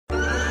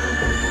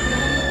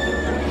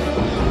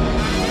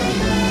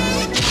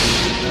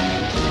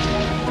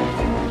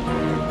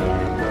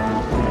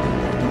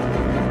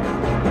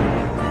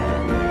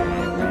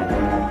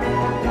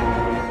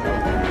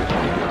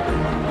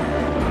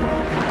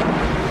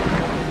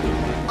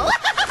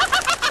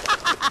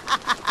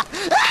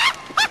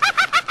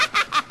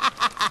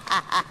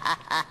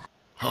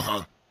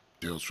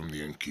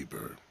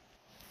timekeeper.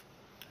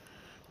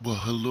 Well,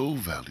 hello,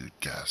 valued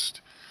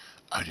guest.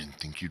 I didn't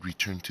think you'd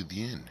return to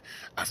the inn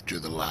after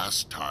the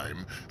last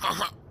time.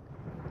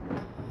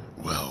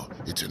 Well,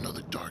 it's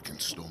another dark and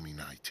stormy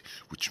night,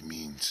 which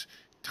means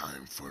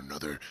time for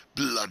another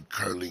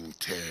blood-curdling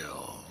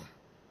tale.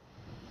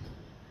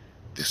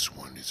 This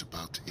one is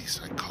about a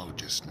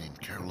psychologist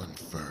named Carolyn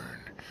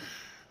Fern,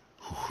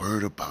 who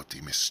heard about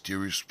the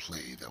mysterious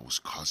play that was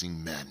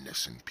causing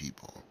madness in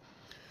people.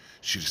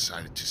 She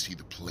decided to see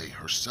the play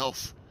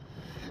herself,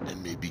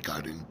 and maybe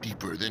got in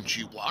deeper than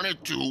she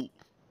wanted to.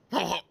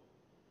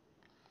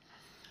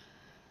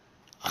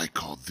 I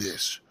call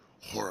this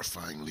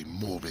horrifyingly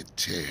morbid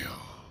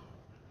tale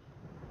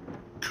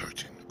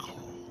Curtain Call.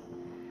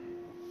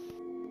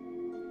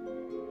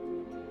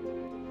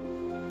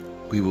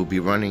 We will be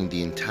running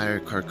the entire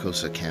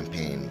Carcosa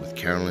campaign with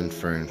Carolyn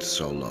Fern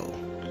solo.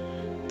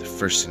 The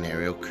first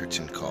scenario,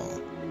 Curtain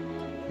Call,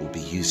 will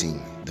be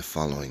using the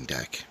following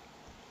deck.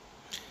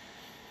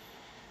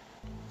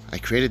 I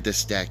created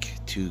this deck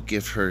to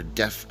give her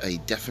a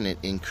definite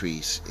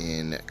increase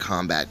in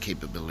combat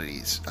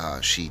capabilities.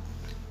 She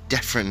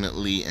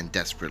definitely and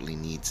desperately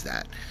needs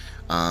that.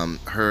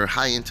 Her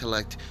high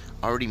intellect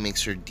already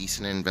makes her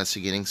decent at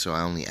investigating, so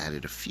I only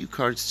added a few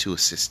cards to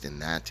assist in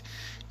that.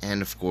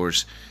 And of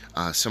course,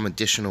 some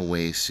additional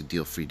ways to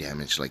deal free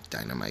damage like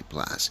Dynamite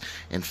Blast.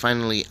 And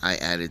finally, I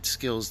added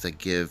skills that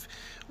give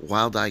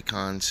wild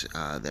icons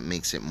that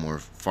makes it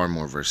far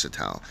more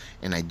versatile.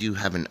 And I do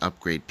have an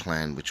upgrade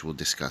plan which we'll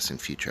discuss in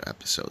future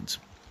episodes.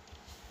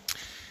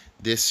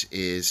 This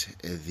is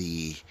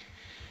the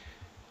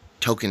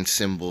token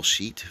symbol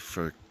sheet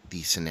for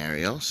the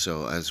scenario.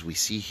 So as we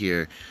see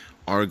here,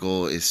 our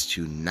goal is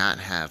to not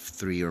have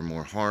 3 or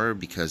more horror,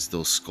 because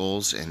those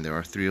skulls, and there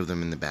are 3 of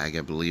them in the bag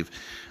I believe,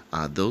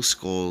 those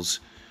skulls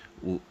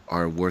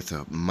are worth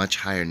a much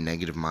higher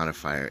negative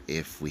modifier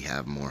if we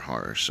have more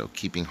horror. So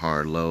keeping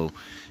horror low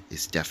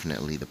is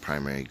definitely the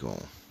primary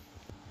goal.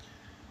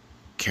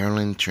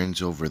 Carolyn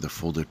turns over the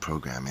folded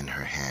program in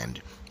her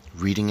hand,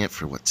 reading it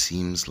for what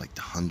seems like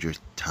the 100th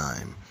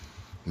time.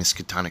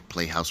 Miskatonic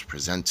Playhouse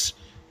presents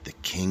The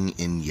King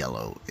in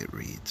Yellow, it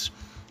reads.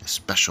 A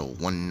special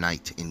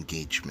one-night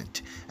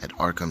engagement at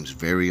Arkham's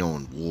very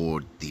own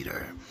Ward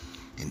Theater.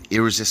 An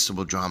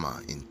irresistible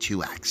drama in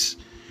 2 acts.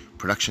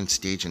 Production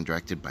staged and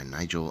directed by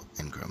Nigel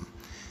Ingram.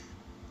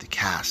 The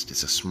cast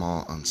is a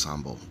small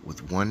ensemble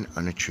with 1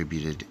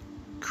 unattributed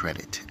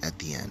credit at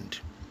the end.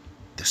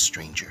 The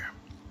Stranger.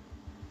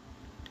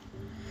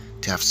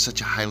 To have such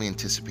a highly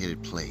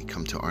anticipated play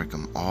come to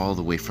Arkham all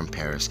the way from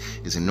Paris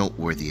is a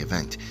noteworthy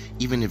event,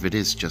 even if it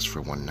is just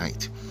for 1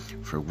 night.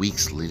 For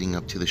weeks leading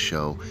up to the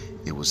show,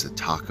 it was the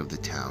talk of the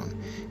town.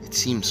 It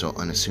seemed so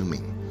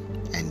unassuming.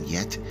 And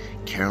yet,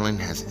 Carolyn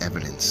has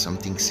evidence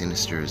something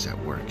sinister is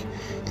at work.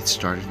 It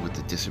started with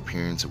the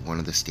disappearance of one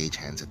of the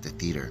stagehands at the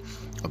theater,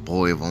 a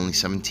boy of only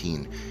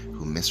 17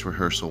 who missed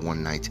rehearsal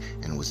one night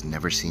and was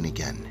never seen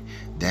again.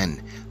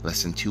 Then,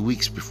 less than 2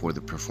 weeks before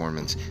the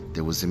performance,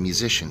 there was a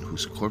musician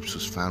whose corpse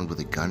was found with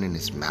a gun in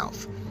his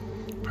mouth.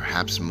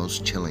 Perhaps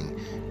most chilling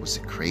was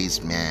the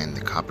crazed man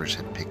the coppers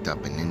had picked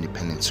up in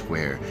Independence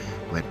Square,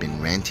 who had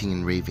been ranting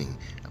and raving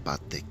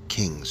about the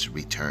King's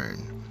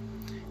return.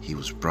 He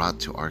was brought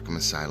to Arkham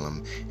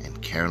Asylum,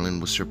 and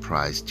Carolyn was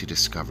surprised to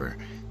discover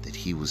that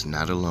he was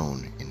not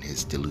alone in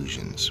his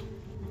delusions.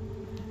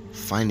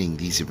 Finding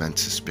these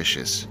events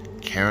suspicious,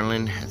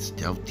 Carolyn has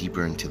delved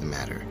deeper into the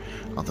matter.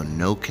 Although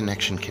no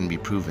connection can be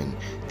proven,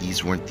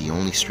 these weren't the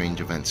only strange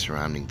events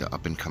surrounding the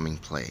up-and-coming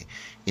play.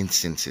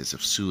 Instances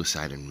of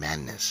suicide and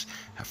madness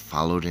have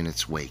followed in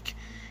its wake,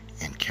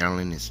 and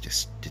Carolyn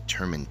is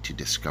determined to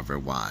discover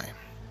why.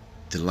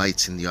 The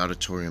lights in the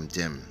auditorium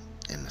dim,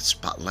 and the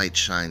spotlight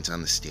shines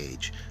on the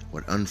stage.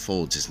 What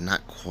unfolds is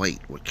not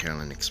quite what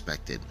Carolyn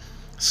expected.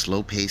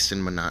 Slow-paced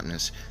and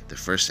monotonous, the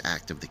first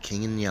act of The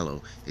King in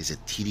Yellow is a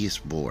tedious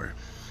bore.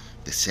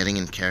 The setting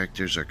and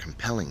characters are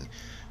compelling,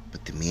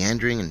 but the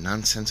meandering and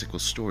nonsensical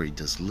story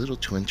does little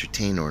to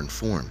entertain or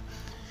inform.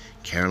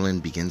 Carolyn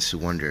begins to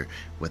wonder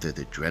whether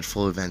the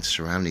dreadful events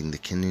surrounding The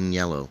King in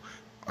Yellow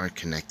aren't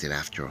connected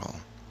after all.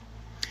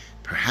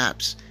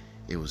 Perhaps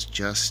it was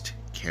just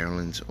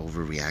Carolyn's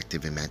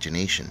overreactive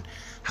imagination.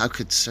 How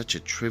could such a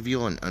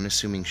trivial and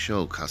unassuming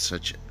show cause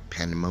such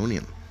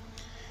pandemonium?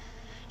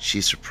 She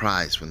is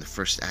surprised when the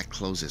first act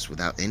closes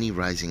without any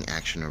rising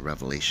action or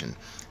revelation.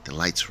 The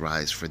lights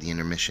rise for the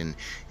intermission,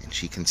 and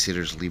she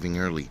considers leaving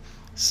early,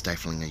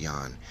 stifling a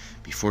yawn.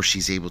 Before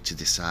she's able to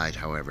decide,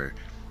 however,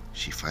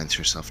 she finds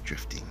herself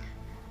drifting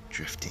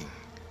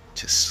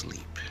to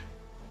sleep.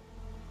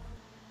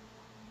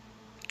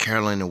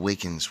 Carolyn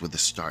awakens with a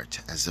start,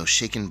 as though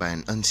shaken by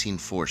an unseen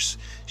force.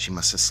 She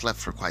must have slept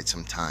for quite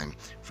some time,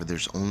 for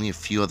there's only a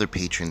few other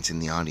patrons in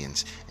the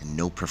audience and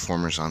no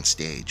performers on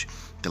stage.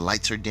 The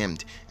lights are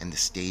dimmed and the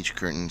stage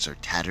curtains are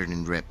tattered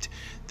and ripped,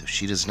 though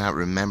she does not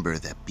remember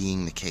that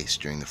being the case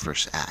during the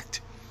first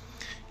act.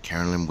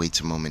 Carolyn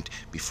waits a moment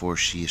before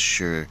she is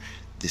sure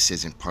this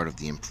isn't part of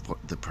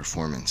the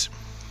performance.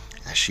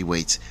 As she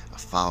waits, a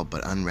foul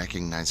but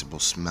unrecognizable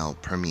smell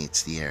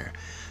permeates the air.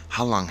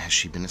 How long has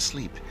she been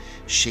asleep?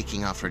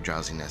 Shaking off her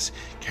drowsiness,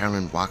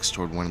 Carolyn walks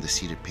toward one of the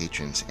seated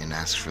patrons and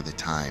asks for the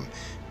time,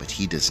 but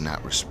he does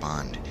not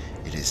respond.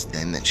 It is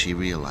then that she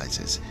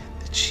realizes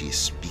that she is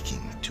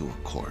speaking to a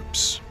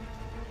corpse.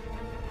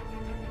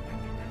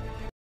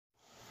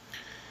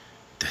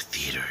 The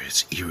theater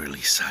is eerily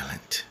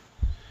silent.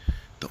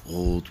 The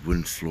old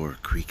wooden floor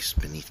creaks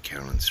beneath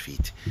Carolyn's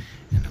feet,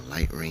 and a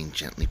light rain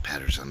gently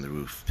patters on the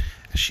roof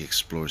as she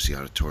explores the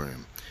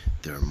auditorium.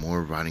 There are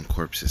more rotting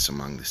corpses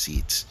among the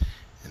seats,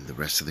 and the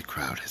rest of the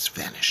crowd has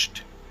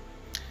vanished.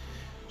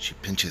 She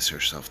pinches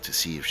herself to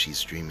see if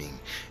she's dreaming,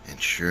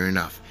 and sure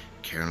enough,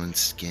 Carolyn's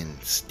skin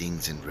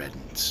stings and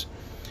reddens.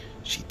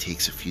 She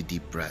takes a few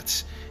deep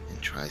breaths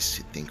and tries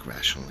to think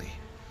rationally.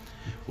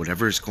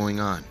 Whatever is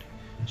going on,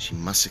 she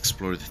must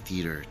explore the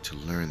theater to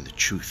learn the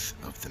truth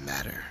of the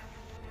matter.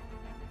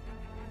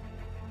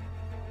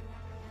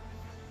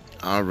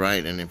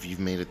 Alright, and if you've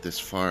made it this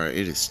far,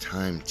 it is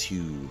time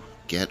to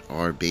get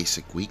our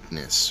basic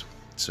weakness.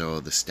 So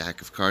the stack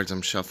of cards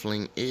I'm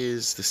shuffling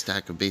is the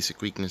stack of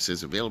basic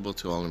weaknesses available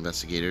to all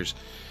investigators,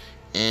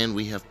 and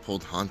we have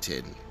pulled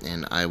Haunted,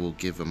 and I will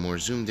give a more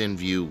zoomed in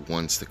view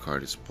once the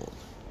card is pulled.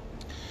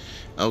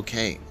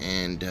 Okay,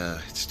 and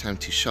it's time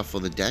to shuffle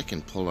the deck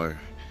and pull our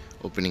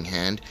opening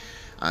hand.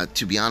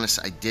 To be honest,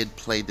 I did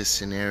play this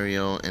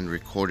scenario and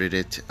recorded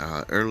it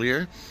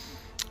earlier,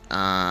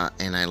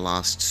 and I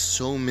lost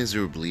so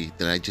miserably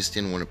that I just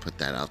didn't want to put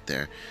that out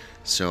there.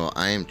 So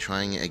I am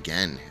trying it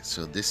again.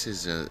 So this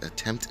is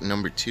attempt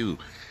number 2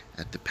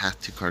 at the Path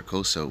to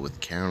Carcosa with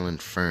Carolyn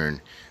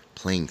Fern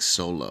playing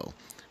solo.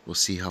 We'll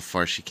see how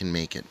far she can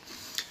make it.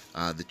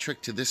 The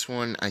trick to this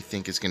one, I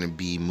think, is going to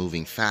be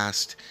moving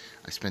fast.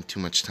 I spent too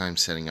much time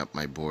setting up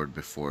my board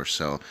before,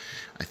 so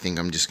I think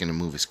I'm just going to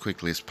move as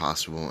quickly as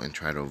possible and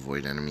try to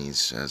avoid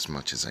enemies as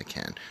much as I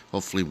can.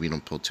 Hopefully we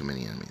don't pull too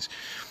many enemies.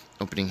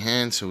 Opening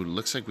hand, so it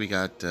looks like we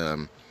got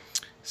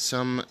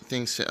some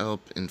things to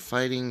help in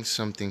fighting,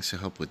 some things to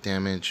help with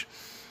damage,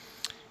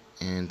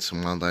 and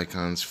some wild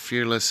icons.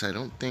 Fearless, I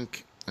don't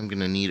think I'm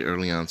going to need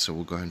early on, so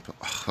we'll go ahead and pull.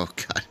 Oh,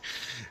 God.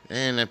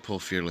 And I pull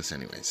Fearless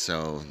anyway,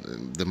 so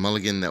the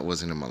mulligan that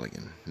wasn't a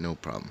mulligan. No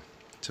problem.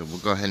 So we'll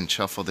go ahead and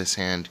shuffle this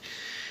hand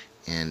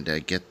and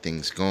get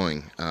things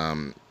going.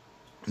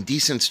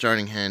 Decent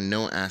starting hand,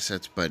 no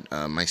assets, but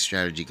my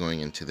strategy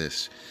going into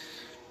this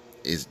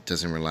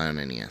doesn't rely on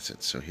any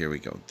assets. So here we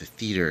go. The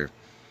theater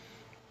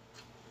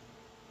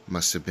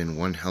must have been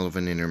one hell of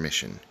an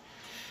intermission.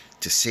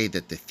 To say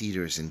that the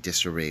theater is in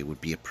disarray would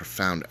be a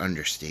profound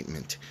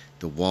understatement.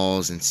 The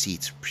walls and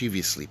seats,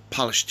 previously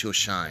polished to a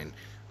shine,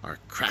 are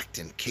cracked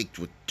and caked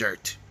with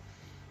dirt.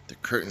 The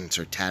curtains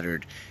are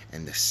tattered,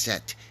 and the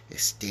set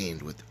is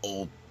stained with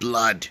old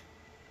blood.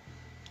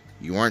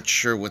 You aren't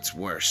sure what's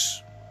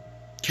worse.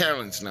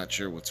 Carolyn's not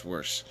sure what's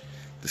worse.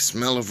 The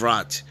smell of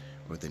rot,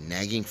 or the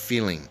nagging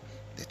feeling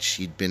that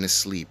she'd been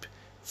asleep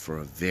for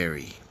a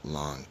very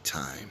long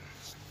time.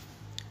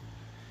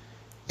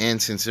 And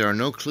since there are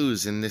no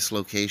clues in this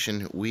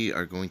location, we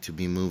are going to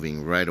be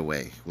moving right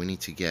away. We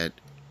need to get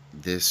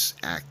this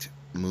act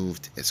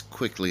moved as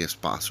quickly as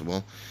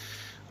possible.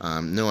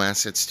 No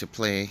assets to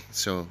play,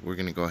 so we're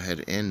going to go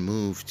ahead and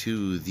move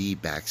to the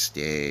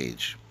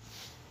backstage.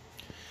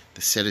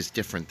 The set is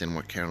different than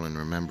what Carolyn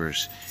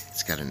remembers.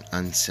 It's got an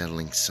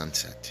unsettling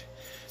sunset.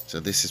 So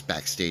this is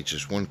backstage.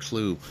 There's one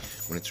clue.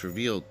 When it's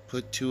revealed,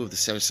 put 2 of the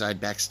set-aside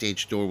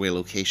backstage doorway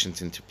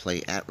locations into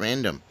play at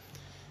random.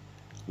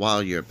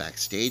 While you're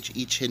backstage,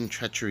 each hidden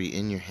treachery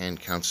in your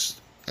hand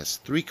counts as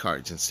 3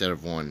 cards instead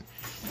of 1,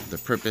 for the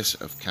purpose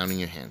of counting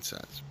your hand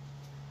size.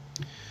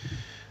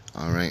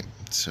 Alright,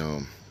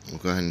 so we'll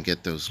go ahead and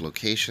get those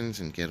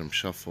locations and get them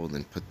shuffled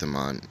and put them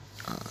on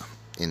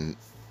in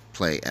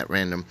play at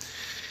random.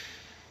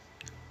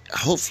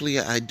 Hopefully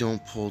I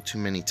don't pull too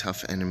many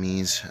tough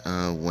enemies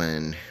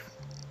when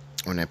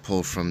I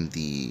pull from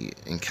the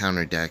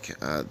encounter deck.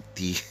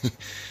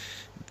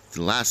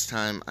 The last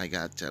time I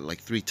got like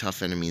 3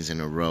 tough enemies in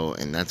a row,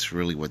 and that's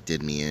really what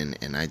did me in,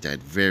 and I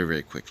died very,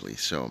 very quickly.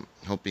 So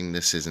hoping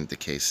this isn't the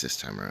case this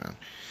time around.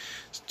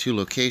 So 2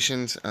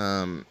 locations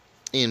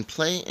in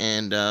play,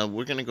 and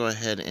we're going to go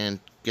ahead and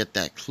get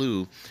that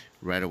clue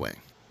right away.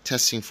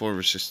 Testing 4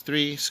 versus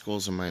 3,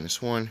 skulls a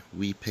 -1.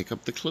 We pick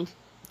up the clue.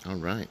 All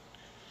right.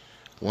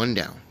 1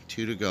 down,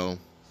 2 to go.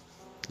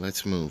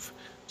 Let's move.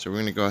 So we're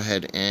going to go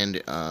ahead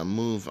and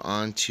move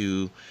on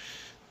to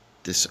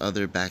this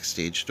other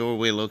backstage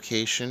doorway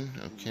location.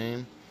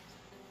 Okay.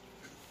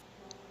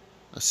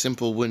 A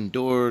simple wooden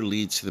door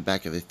leads to the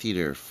back of the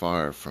theater,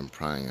 far from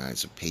prying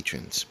eyes of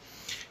patrons.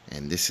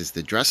 And this is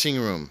the dressing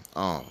room.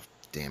 Oh,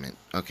 damn it.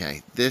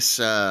 Okay, this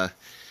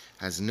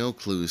has no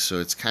clues, so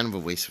it's kind of a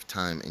waste of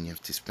time, and you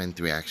have to spend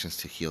 3 actions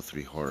to heal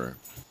 3 horror.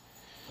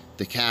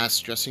 The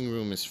cast dressing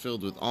room is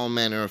filled with all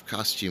manner of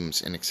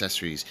costumes and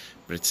accessories,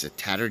 but it's a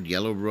tattered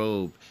yellow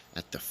robe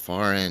at the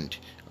far end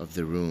of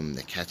the room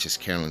that catches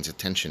Carolyn's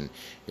attention.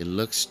 It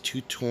looks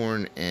too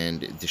torn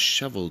and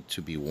disheveled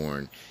to be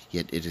worn,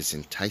 yet it is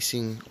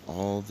enticing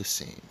all the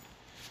same.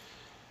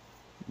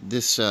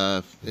 This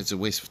is a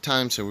waste of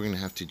time, so we're going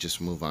to have to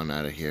just move on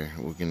out of here.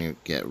 We're going to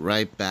get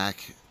right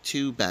back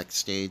to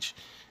backstage,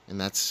 and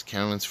that's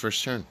Carolyn's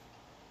first turn.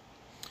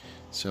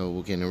 So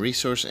we'll get a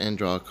resource and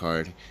draw a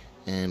card,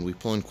 and we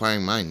pull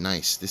Inquiring Mind.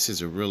 Nice. This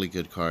is a really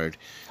good card.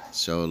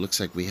 So it looks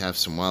like we have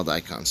some wild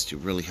icons to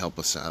really help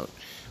us out.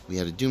 We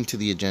had a Doom to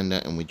the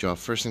agenda, and we draw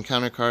first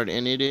encounter card,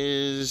 and it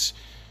is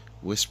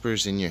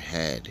Whispers in Your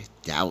Head.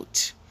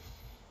 Doubt.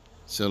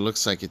 So it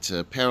looks like it's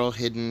a peril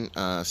hidden,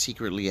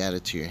 secretly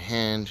added to your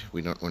hand.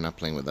 We're not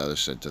playing with others,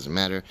 so it doesn't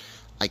matter.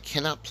 I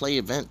cannot play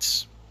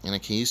events, and I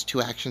can use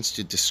 2 actions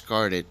to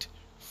discard it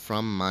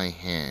from my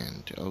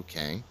hand.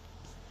 Okay.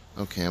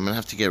 Okay, I'm going to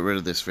have to get rid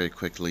of this very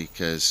quickly,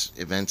 because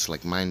events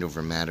like Mind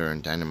Over Matter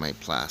and Dynamite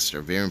Blast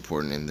are very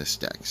important in this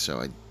deck, so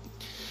I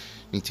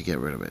need to get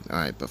rid of it.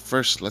 Alright, but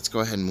first, let's go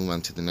ahead and move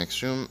on to the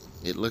next room.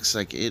 It looks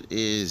like it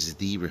is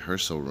the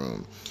rehearsal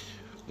room.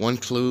 1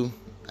 clue.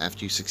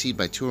 After you succeed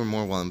by 2 or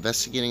more while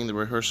investigating the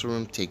rehearsal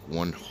room, take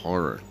 1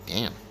 horror.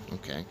 Damn,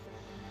 okay.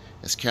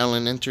 As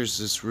Carolyn enters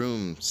this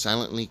room,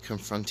 silently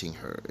confronting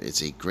her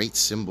is a great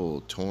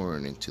symbol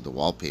torn into the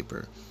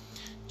wallpaper.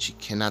 She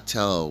cannot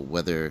tell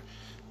whether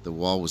the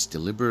wall was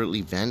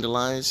deliberately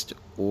vandalized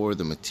or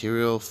the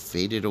material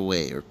faded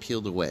away or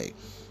peeled away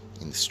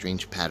in the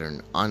strange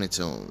pattern on its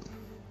own.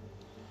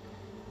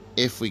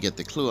 If we get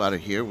the clue out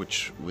of here,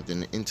 which with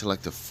an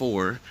intellect of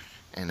 4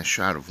 and a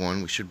shroud of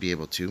 1 we should be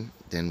able to,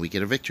 then we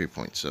get a victory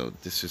point. So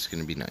this is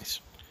going to be nice.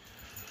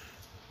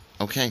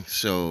 Okay,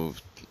 so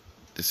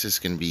this is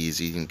going to be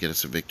easy and get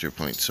us a victory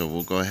point. So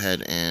we'll go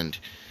ahead and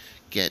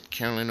get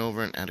Carolyn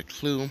over and add a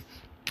clue,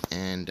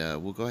 and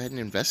we'll go ahead and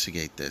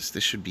investigate this.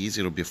 This should be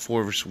easy. It'll be a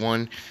 4 versus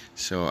 1,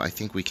 so I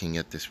think we can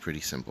get this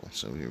pretty simple.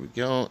 So here we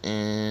go,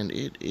 and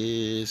it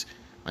is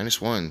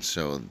 -1,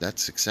 so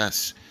that's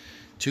success.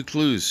 2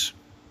 clues.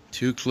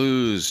 2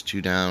 clues,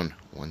 2 down,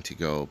 1 to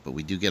go. But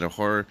we do get a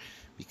horror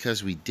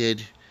because we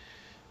did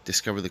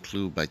discover the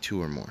clue by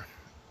 2 or more.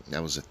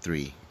 That was a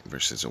 3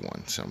 versus a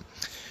 1. So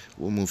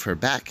we'll move her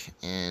back,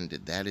 and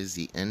that is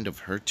the end of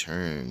her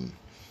turn.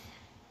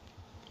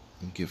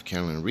 We'll give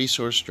Carolyn a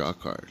resource, draw a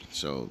card.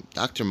 So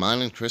Dr.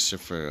 Mylan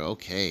Christopher,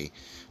 okay.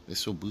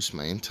 This will boost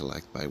my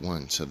intellect by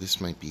 1, so this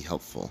might be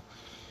helpful.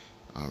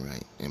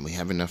 Alright, and we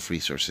have enough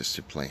resources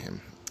to play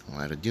him.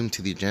 We'll add a Doom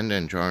to the agenda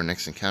and draw our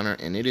next encounter,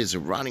 and it is a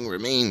Rotting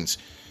Remains.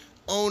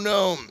 Oh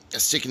no! A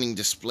sickening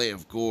display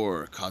of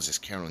gore causes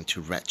Carolyn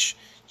to retch.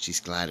 She's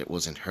glad it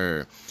wasn't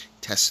her.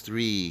 Test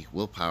 3,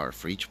 willpower.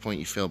 For each point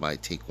you fail by,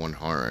 take 1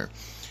 horror.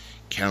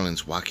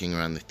 Carolyn's walking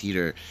around the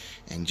theater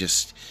and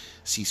just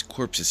sees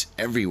corpses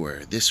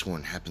everywhere. This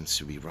one happens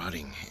to be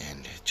rotting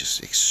and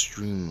just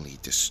extremely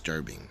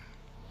disturbing.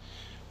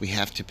 We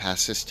have to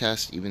pass this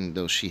test, even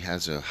though she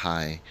has a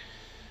high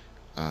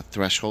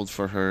threshold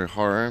for her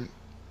horror.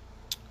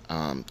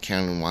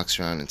 Carolyn walks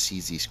around and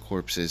sees these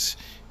corpses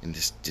in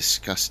this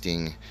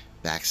disgusting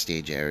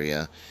backstage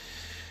area.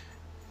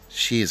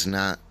 She is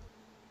not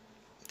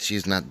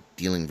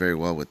dealing very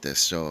well with this,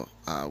 so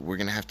we're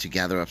gonna have to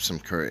gather up some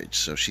courage.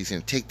 So she's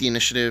gonna take the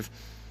initiative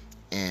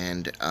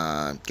and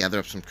gather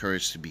up some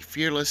courage to be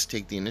fearless.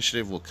 Take the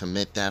initiative. We'll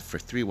commit that for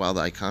 3 wild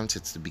icons.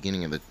 It's the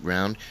beginning of the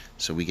round,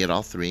 so we get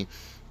all 3,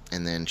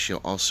 and then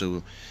she'll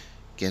also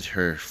get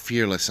her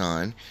fearless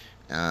on,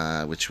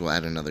 which will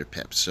add another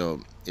pip.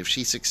 So if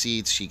she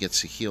succeeds, she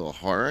gets to heal a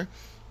horror,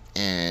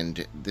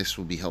 and this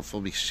will be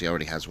helpful because she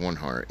already has 1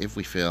 horror. If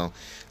we fail,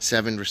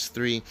 7 versus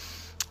 3.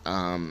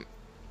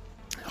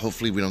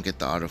 Hopefully we don't get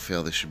the auto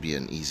fail. This should be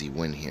an easy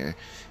win here.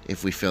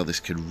 If we fail, this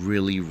could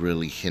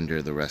really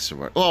hinder the rest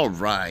of our...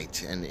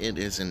 Alright, and it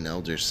is an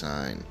Elder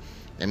Sign.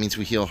 That means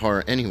we heal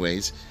horror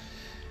anyways.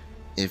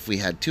 If we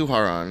had 2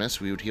 horror on us,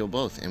 we would heal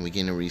both, and we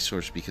gain a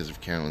resource because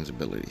of Carolyn's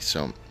ability.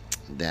 So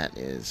that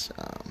is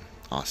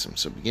awesome.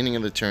 So beginning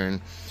of the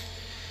turn,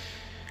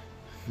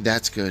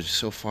 that's good.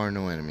 So far,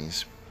 no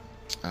enemies.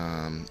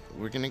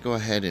 We're going to go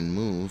ahead and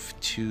move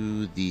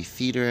to the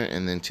theater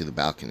and then to the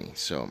balcony.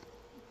 So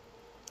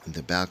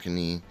the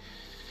balcony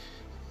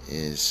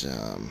is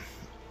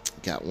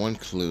got 1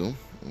 clue,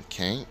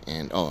 okay,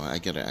 and I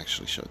gotta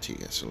actually show it to you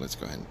guys, so let's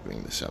go ahead and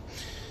bring this up.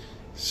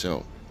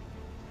 So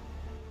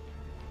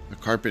a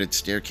carpeted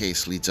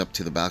staircase leads up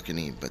to the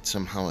balcony, but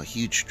somehow a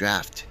huge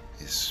draft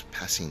is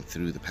passing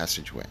through the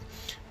passageway.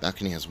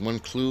 Balcony has 1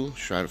 clue,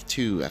 Shroud of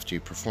 2. After you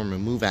perform a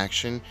move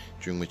action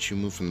during which you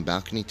move from the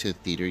balcony to the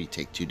theater, you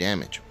take 2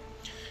 damage.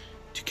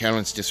 To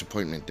Carolyn's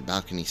disappointment, the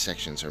balcony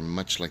sections are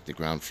much like the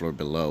ground floor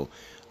below,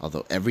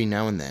 although every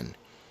now and then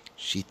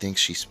she thinks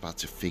she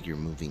spots a figure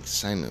moving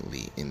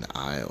silently in the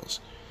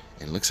aisles.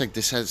 And it looks like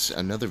this has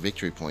another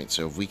victory point,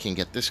 so if we can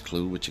get this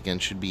clue, which again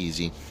should be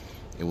easy,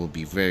 it will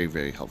be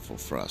very helpful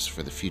for us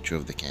for the future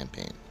of the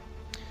campaign.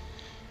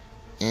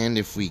 And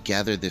if we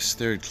gather this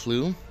 3rd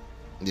clue,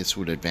 this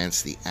would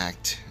advance the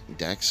act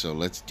deck, so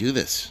let's do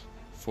this.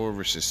 4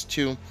 versus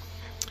 2.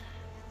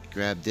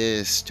 Grab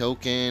this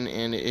token,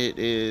 and it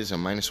is a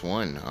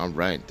 -1.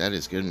 Alright, that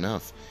is good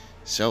enough.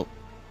 So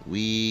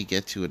we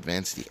get to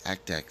advance the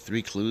act deck.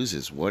 3 clues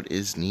is what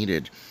is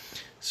needed.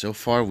 So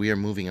far, we are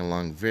moving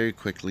along very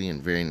quickly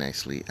and very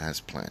nicely as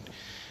planned.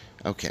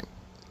 Okay,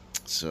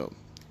 so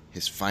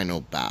his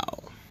final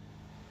bow.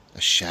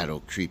 A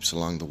shadow creeps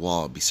along the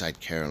wall beside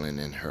Carolyn,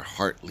 and her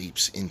heart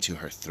leaps into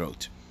her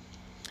throat.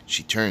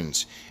 She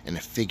turns, and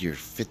a figure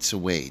flits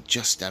away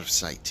just out of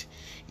sight.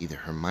 Either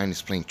her mind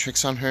is playing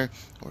tricks on her,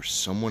 or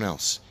someone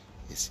else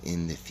is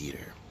in the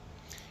theater.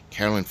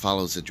 Carolyn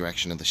follows the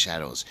direction of the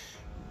shadows,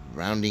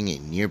 rounding a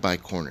nearby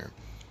corner.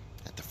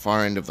 At the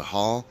far end of the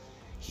hall,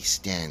 he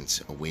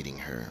stands awaiting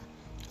her.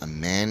 A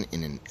man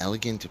in an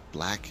elegant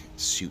black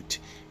suit,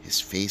 his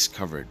face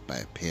covered by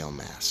a pale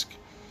mask.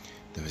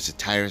 Though his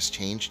attire has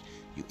changed,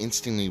 you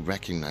instantly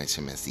recognize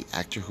him as the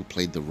actor who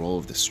played the role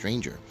of the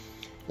stranger,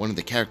 one of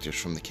the characters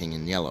from The King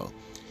in Yellow.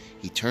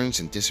 He turns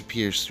and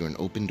disappears through an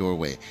open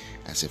doorway,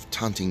 as if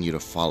taunting you to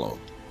follow.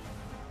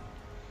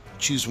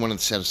 Choose one of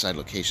the set-aside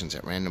locations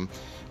at random,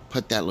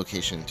 put that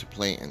location into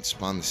play, and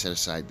spawn the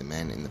set-aside the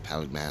man in the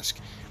pallid mask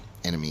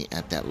enemy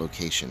at that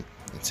location,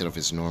 instead of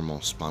his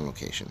normal spawn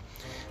location.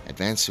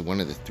 Advance to one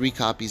of the 3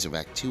 copies of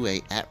Act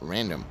 2A at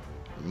random.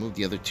 Remove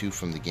the other 2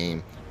 from the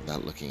game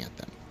without looking at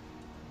them.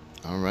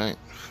 Alright,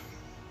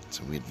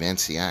 so we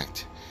advance the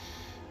act.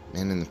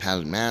 Man in the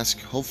pallid mask.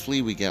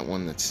 Hopefully we get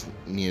one that's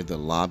near the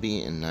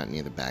lobby and not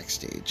near the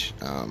backstage.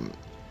 Alright,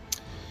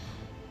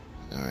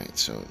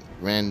 so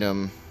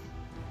random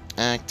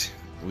act.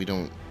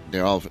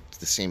 They're all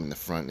the same in the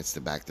front. It's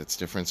the back that's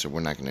different, so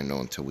we're not going to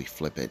know until we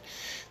flip it.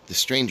 The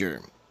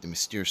stranger, the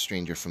mysterious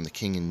stranger from The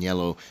King in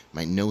Yellow,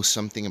 might know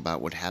something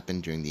about what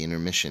happened during the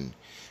intermission.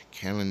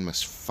 Carolyn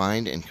must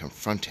find and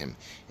confront him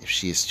if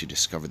she is to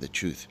discover the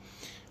truth.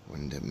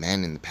 When the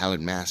man in the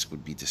pallid mask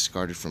would be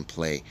discarded from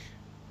play,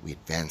 we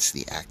advance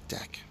the act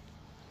deck.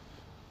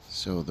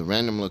 So the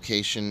random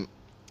location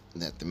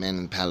that the man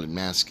in the pallid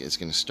mask is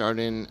going to start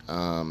in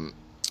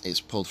is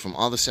pulled from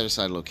all the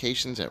set-aside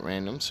locations at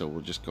random. So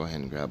we'll just go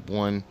ahead and grab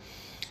one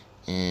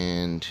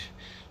and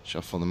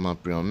shuffle them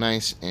up real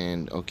nice.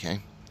 And okay,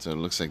 so it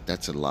looks like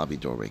that's a lobby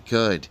doorway.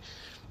 Good.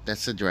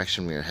 That's the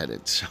direction we are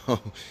headed. So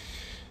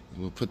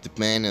we'll put the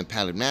man in the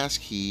pallid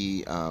mask.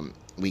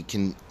 We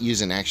can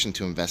use an action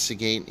to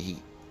investigate. He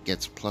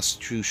gets plus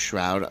 2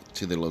 shroud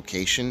to the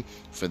location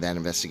for that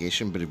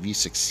investigation, but if you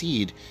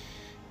succeed,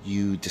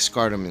 you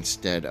discard him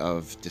instead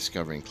of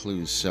discovering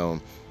clues. So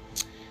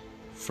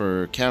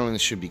for Carolyn,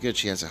 this should be good.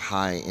 She has a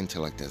high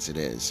intellect as it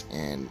is,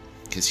 and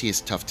because he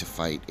is tough to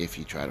fight if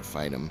you try to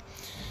fight him,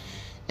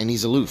 and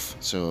he's aloof,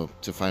 so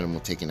to fight him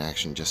will take an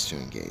action just to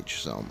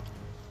engage. So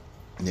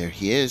there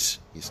he is.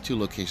 He's 2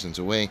 locations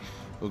away.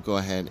 We'll go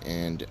ahead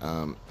and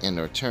end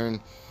our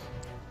turn,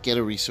 get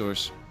a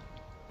resource,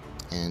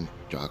 and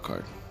draw a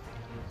card.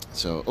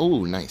 So,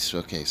 oh, nice.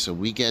 Okay, so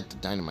we get the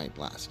dynamite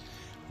blast.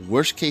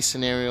 Worst case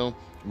scenario,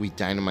 we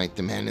dynamite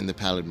the man in the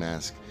pallid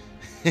mask.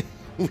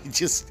 We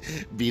just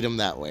beat him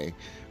that way.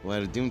 We'll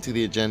add a doom to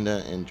the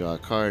agenda and draw a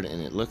card,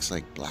 and it looks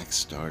like Black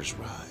Stars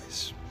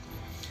Rise.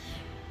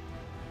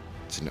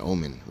 It's an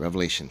omen.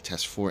 Revelation.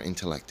 Test 4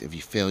 intellect. If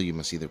you fail, you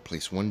must either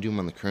place 1 doom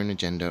on the current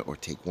agenda or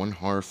take 1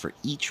 horror for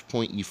each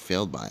point you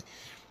failed by.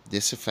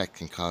 This effect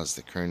can cause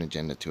the current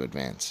agenda to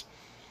advance.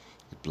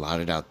 It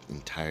blotted out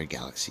entire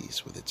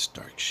galaxies with its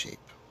dark shape.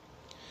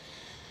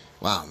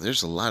 Wow,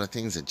 there's a lot of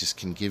things that just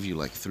can give you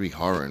like 3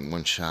 horror in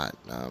one shot.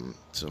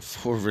 So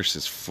 4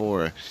 versus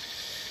 4.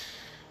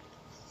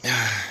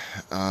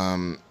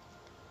 I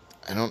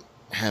don't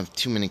have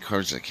too many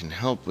cards that can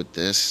help with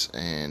this,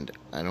 and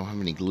I don't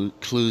have any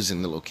clues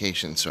in the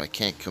location, so I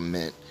can't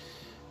commit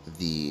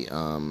the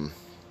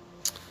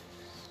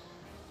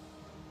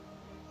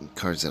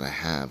cards that I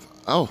have.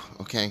 Oh,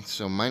 okay,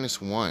 so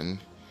 -1.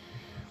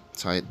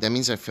 So that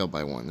means I failed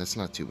by 1. That's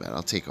not too bad.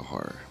 I'll take a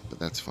horror, but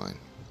that's fine.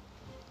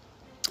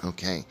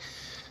 Okay,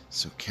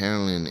 so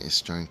Carolyn is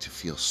starting to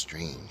feel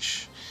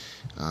strange.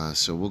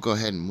 So we'll go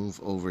ahead and move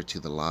over to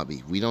the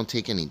lobby. We don't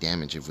take any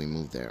damage if we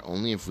move there,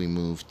 only if we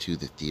move to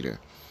the theater.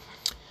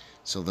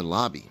 So the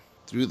lobby.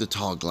 Through the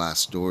tall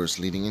glass doors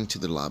leading into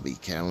the lobby,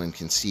 Carolyn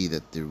can see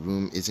that the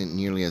room isn't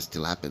nearly as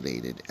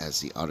dilapidated as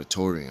the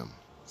auditorium.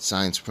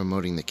 Signs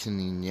promoting The King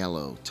in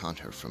Yellow taunt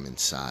her from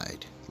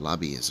inside.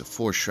 Lobby is a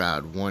 4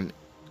 shroud, 1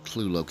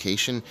 clue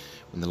location.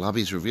 When the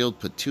lobby is revealed,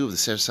 put 2 of the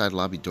set-aside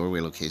lobby doorway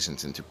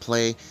locations into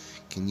play.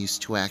 Can use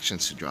 2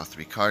 actions to draw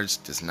 3 cards.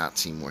 Does not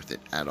seem worth it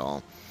at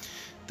all.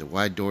 The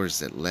wide doors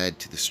that led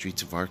to the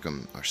streets of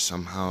Arkham are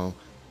somehow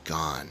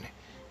gone,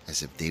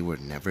 as if they were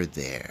never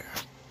there.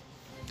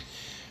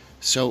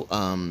 So,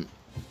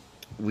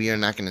 we are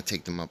not going to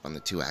take them up on the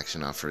 2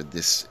 action offer.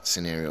 This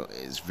scenario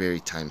is very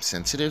time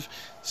sensitive,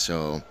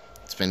 so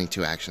spending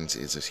 2 actions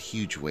is a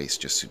huge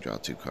waste just to draw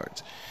 2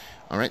 cards.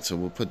 Alright, so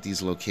we'll put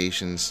these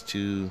locations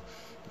to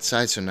the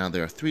side. So now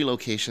there are 3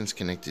 locations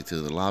connected to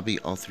the lobby.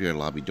 All 3 are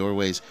lobby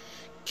doorways.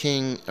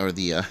 King, or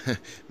the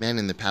man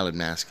in the pallid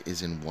mask,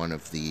 is in one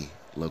of the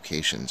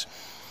locations.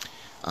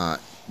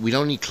 We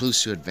don't need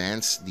clues to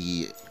advance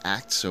the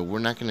act, so we're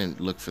not going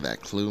to look for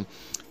that clue.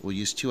 We'll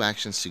use 2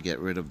 actions to get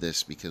rid of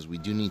this, because we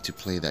do need to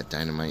play that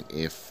dynamite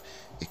if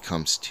it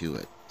comes to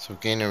it. So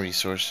gain a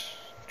resource,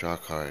 draw a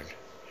card.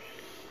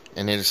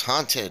 And it is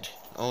haunted.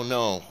 Oh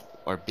no,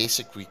 our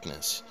basic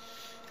weakness.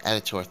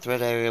 Added to our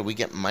threat area, we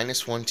get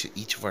 -1 to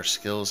each of our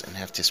skills and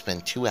have to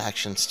spend 2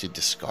 actions to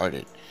discard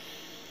it.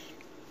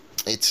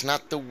 It's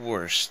not the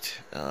worst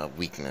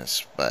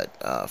weakness,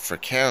 but for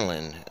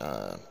Carolyn,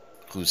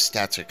 whose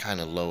stats are kind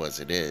of low as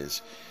it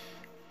is,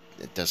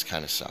 it does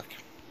kind of suck.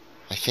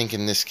 I think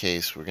in this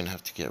case, we're going to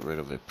have to get rid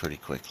of it pretty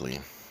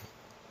quickly.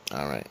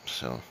 Alright,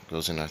 so it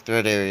goes in our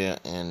threat area,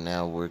 and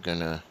now we're going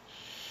to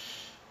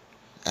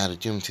add a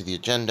doom to the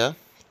agenda.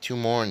 2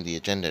 more and the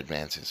agenda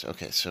advances.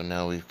 Okay, so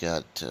now we've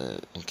got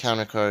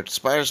encounter card,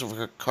 Spires of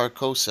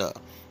Carcosa.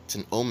 It's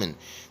an omen.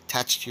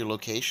 Attached to your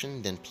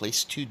location, then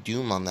place 2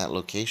 doom on that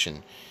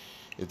location.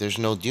 If there's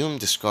no doom,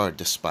 discard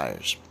the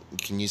spires. You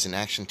can use an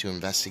action to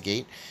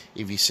investigate.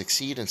 If you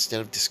succeed, instead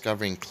of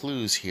discovering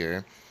clues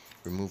here,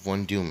 remove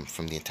 1 doom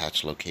from the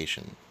attached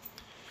location.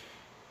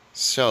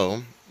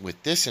 So,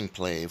 with this in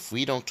play, if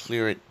we don't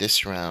clear it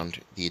this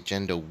round, the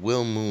agenda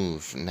will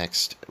move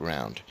next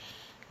round,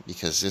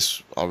 because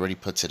this already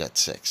puts it at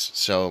 6.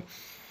 So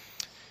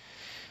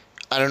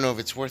I don't know if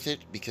it's worth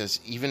it, because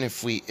even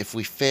if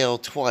we fail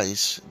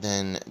twice,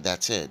 then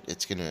that's it.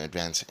 It's going to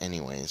advance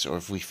anyways.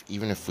 Or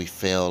even if we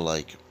fail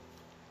like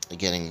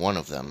getting one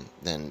of them,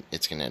 then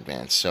it's going to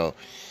advance. So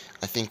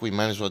I think we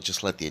might as well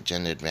just let the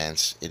agenda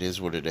advance. It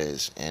is what it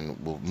is, and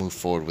we'll move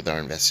forward with our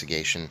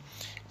investigation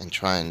and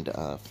try and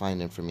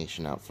find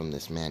information out from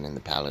this man in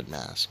the pallid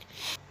mask.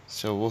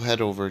 So we'll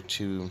head over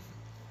to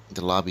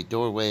the lobby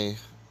doorway.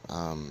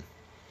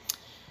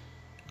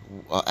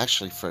 Well,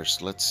 actually,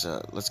 first let's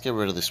get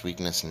rid of this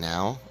weakness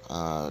now,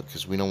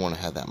 because we don't want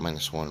to have that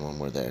 -1 when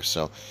we're there.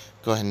 So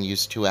go ahead and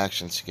use 2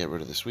 actions to get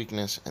rid of this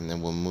weakness, and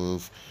then we'll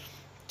move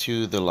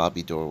to the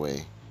lobby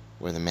doorway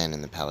where the man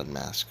in the pallid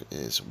mask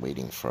is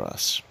waiting for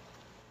us.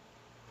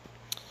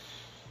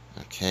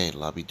 Okay,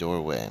 lobby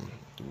doorway,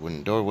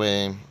 wooden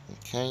doorway.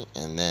 Okay,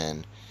 and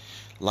then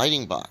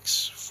lighting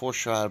box, 4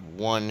 shroud,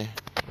 1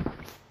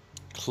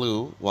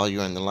 clue. While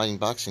you're in the lighting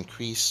box,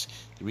 increase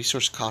the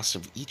resource cost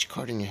of each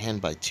card in your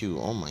hand by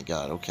 2. Oh my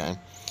god, okay.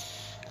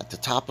 At the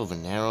top of a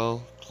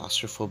narrow,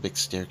 claustrophobic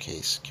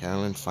staircase,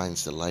 Carolyn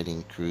finds the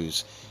lighting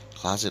crew's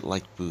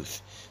closet-like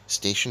booth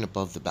stationed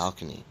above the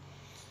balcony.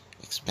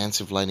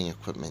 Expansive lighting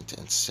equipment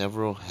and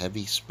several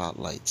heavy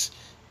spotlights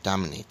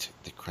dominate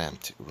the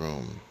cramped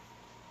room.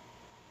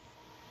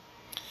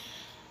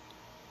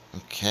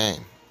 Okay,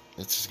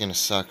 this is going to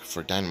suck.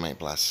 For dynamite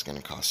blast, it's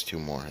going to cost 2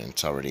 more, and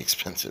it's already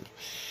expensive.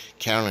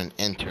 Carolyn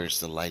enters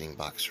the lighting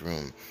box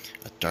room,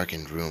 a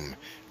darkened room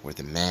where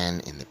the man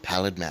in the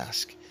pallid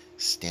mask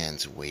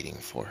stands waiting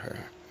for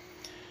her.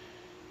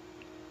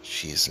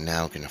 She is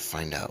now going to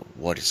find out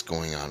what is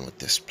going on with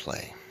this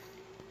play.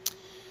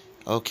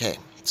 Okay,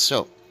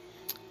 so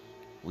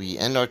we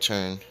end our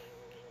turn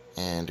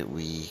and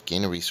we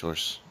gain a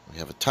resource. We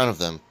have a ton of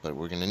them, but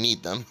we're going to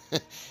need them.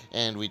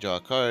 And we draw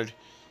a card,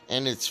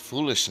 and it's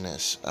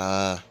foolishness.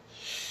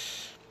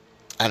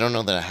 I don't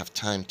know that I have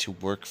time to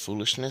work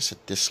foolishness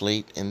at this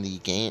late in the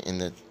game, in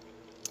the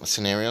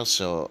scenario,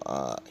 so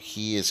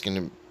he is going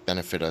to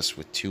benefit us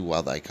with 2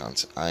 wild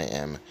icons. I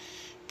am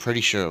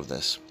pretty sure of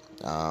this.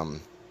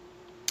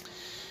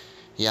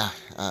 Yeah,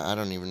 I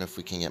don't even know if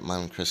we can get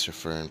Mylan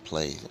Christopher in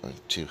play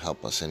to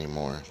help us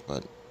anymore,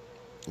 but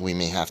we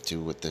may have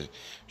to, with the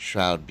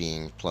shroud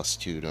being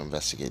 +2 to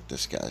investigate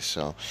this guy.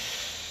 So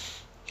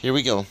here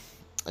we go.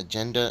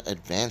 Agenda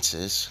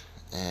advances,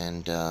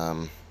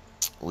 and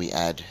we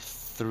add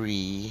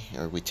 3,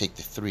 or we take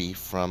the 3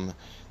 from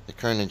the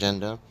current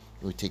agenda.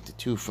 We take the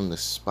 2 from the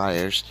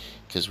spires,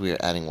 because we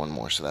are adding 1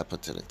 more, so that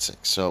puts it at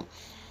 6. So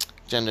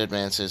agenda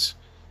advances,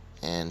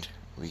 and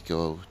we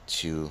go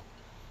to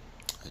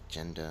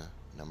agenda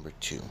number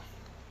 2.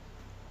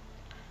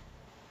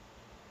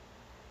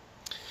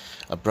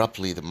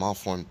 Abruptly, the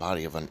malformed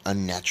body of an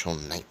unnatural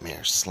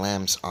nightmare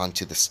slams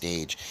onto the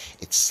stage,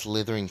 its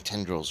slithering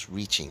tendrils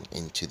reaching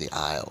into the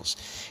aisles.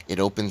 It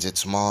opens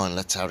its maw and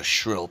lets out a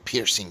shrill,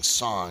 piercing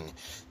song.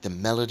 The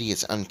melody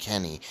is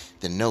uncanny.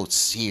 The notes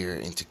sear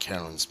into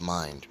Carolyn's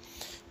mind.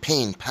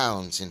 Pain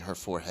pounds in her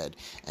forehead,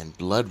 and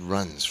blood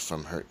runs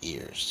from her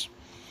ears.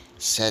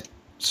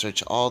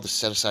 Search all the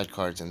set-aside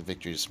cards in the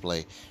victory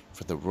display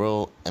for the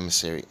Royal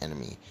Emissary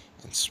enemy,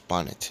 and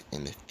spawn it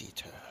in the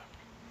theater.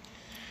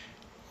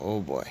 Oh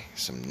boy,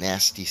 some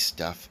nasty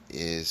stuff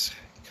is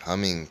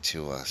coming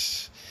to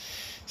us.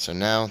 So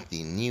now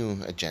the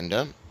new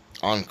agenda,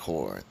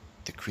 Encore.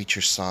 The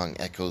creature's song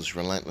echoes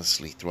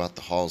relentlessly throughout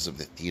the halls of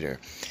the theater.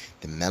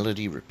 The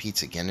melody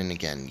repeats again and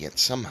again, yet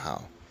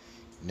somehow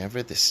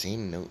never the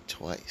same note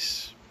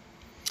twice.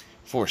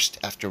 Forced,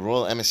 after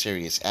Royal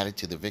Emissary is added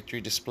to the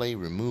victory display,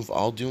 remove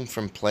all doom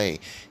from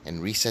play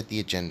and reset the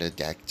agenda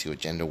deck to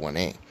agenda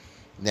 1A.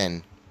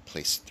 Then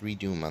place 3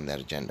 doom on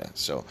that agenda,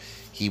 so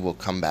he will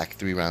come back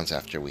 3 rounds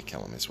after we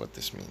kill him, is what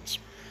this means.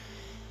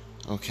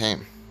 Okay,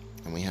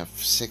 and we have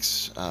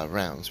 6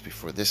 rounds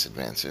before this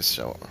advances,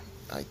 so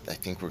I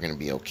think we're going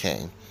to be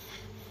okay.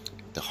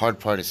 The hard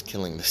part is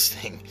killing this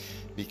thing,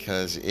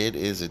 because it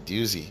is a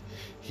doozy.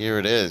 Here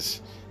it is.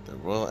 The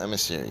Royal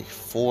Emissary.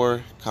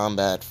 4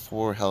 combat,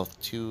 4 health,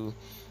 2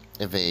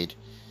 evade,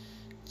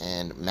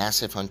 and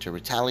Massive Hunter.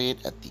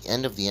 Retaliate. At the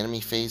end of the enemy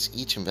phase,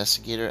 each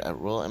investigator at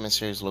Royal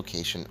Emissary's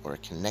location or a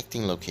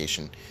connecting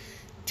location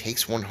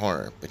takes 1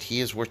 horror, but he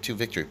is worth 2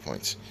 victory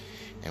points.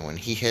 And when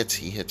he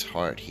hits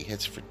hard. He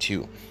hits for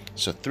 2.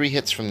 So 3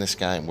 hits from this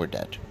guy and we're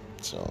dead.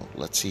 So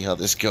let's see how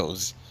this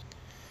goes.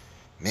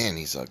 Man,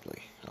 he's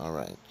ugly.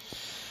 Alright.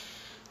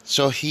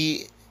 So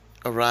he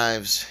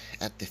arrives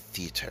at the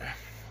theater,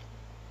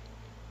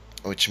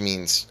 which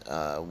means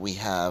we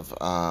have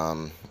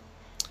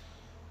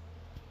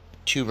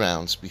 2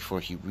 rounds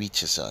before he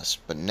reaches us.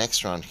 But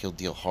next round he'll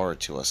deal horror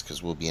to us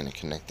because we'll be in a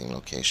connecting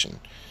location.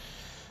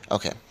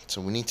 Okay,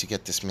 so we need to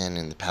get this man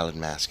in the pallid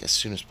mask as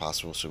soon as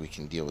possible so we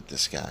can deal with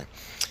this guy.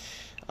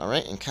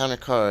 Alright, encounter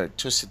card,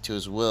 twisted to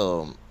his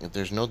will. If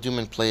there's no doom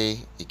in play,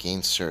 it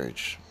gains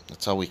surge.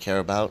 That's all we care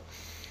about,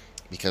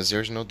 because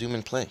there's no doom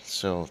in play.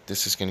 So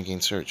this is going to gain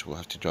surge. We'll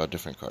have to draw a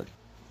different card.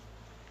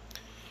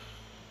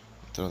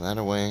 Throw that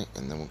away,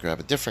 and then we'll grab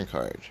a different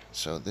card.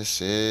 So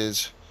this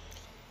is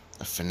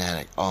a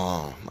fanatic.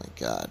 Oh my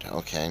god,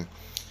 okay.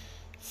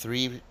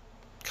 3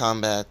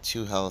 combat,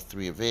 2 health,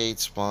 3 evade,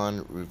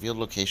 spawn, revealed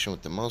location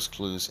with the most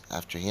clues.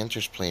 After he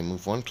enters play,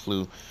 move 1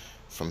 clue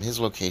from his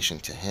location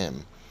to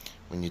him.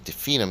 When you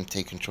defeat him,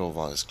 take control of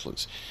all his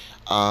clues.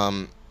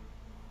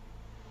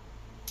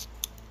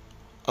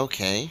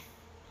 Okay.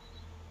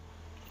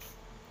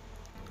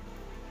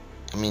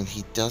 I mean,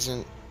 he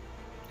doesn't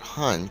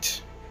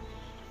hunt,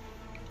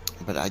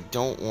 but I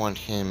don't want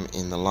him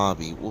in the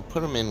lobby. We'll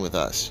put him in with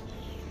us.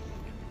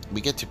 We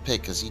get to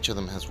pick because each of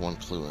them has 1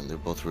 clue and they're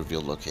both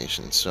revealed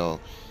locations. So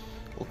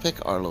we'll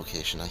pick our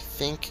location. I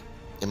think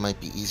it might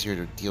be easier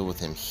to deal with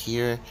him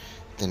here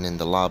than in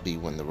the lobby.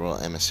 When the Royal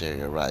Emissary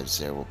arrives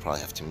there, we'll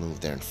probably have to move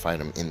there and fight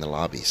him in the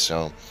lobby.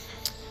 So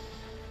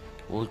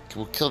we'll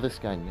kill this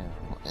guy now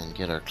and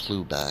get our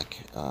clue back,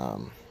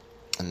 and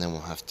then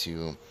we'll have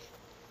to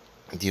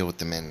deal with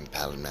the man in the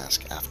pallid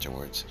mask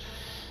afterwards.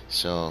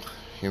 So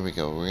here we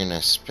go. We're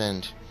gonna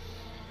spend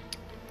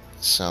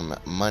some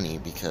money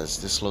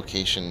because this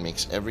location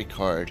makes every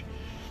card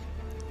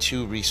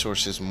 2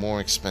 resources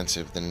more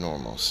expensive than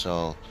normal.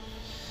 So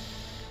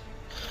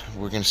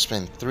we're going to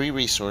spend 3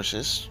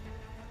 resources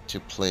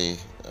to play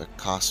a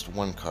cost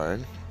 1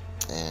 card,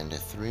 and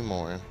 3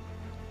 more,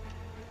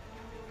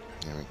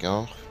 there we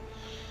go,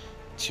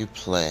 to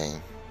play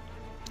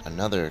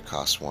another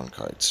cost 1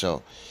 card.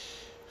 So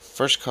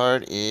first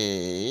card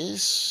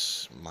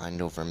is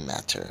Mind Over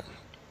Matter.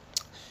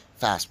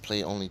 Fast,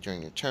 play only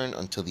during your turn.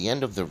 Until the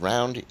end of the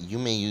round, you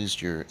may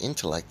use your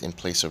intellect in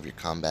place of your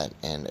combat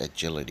and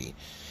agility.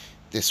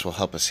 This will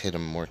help us hit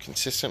him more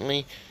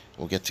consistently.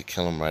 We'll get to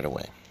kill him right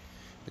away.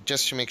 But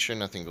just to make sure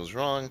nothing goes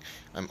wrong,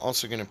 I'm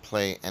also going to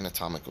play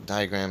Anatomical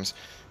Diagrams.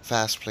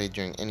 Fast, play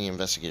during any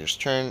investigator's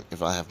turn.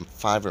 If I have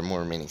 5 or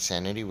more remaining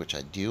sanity, which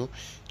I do,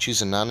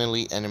 choose a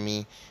non-elite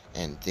enemy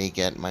and they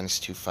get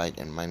 -2 fight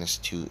and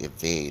 -2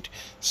 evade.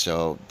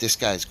 So this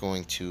guy's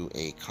going to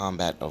a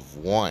combat of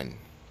 1.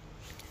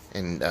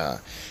 And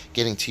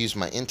getting to use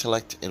my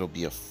intellect, it'll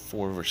be a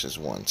 4 versus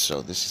 1.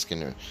 So this is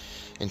going to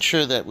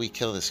ensure that we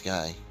kill this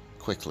guy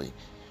quickly.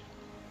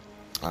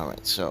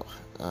 Alright, so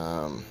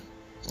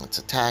let's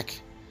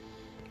attack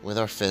with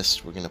our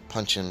fist. We're going to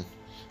punch him.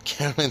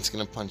 Carolyn's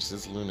going to punch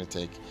this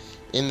lunatic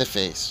in the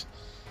face.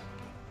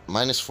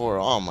 -4.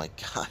 Oh my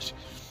god.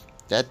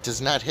 That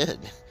does not hit.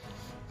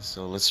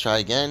 So let's try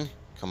again.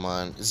 Come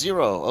on.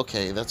 0.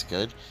 Okay, that's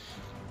good.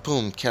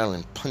 Boom.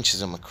 Carolyn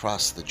punches him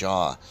across the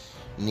jaw,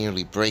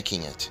 nearly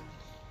breaking it.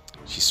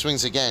 She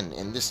swings again,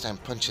 and this time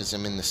punches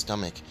him in the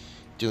stomach,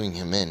 doing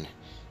him in.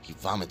 He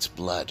vomits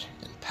blood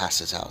and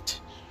passes out.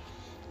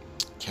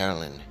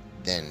 Carolyn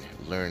then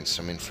learns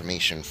some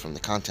information from the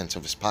contents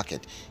of his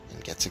pocket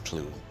and gets a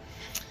clue.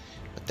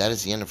 But that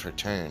is the end of her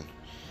turn.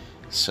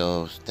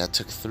 So that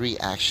took 3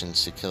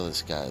 actions to kill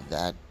this guy.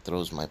 That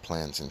throws my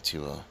plans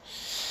into a...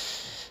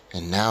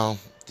 And now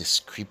this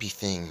creepy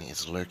thing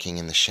is lurking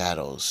in the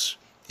shadows.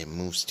 It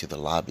moves to the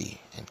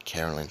lobby, and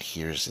Carolyn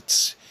hears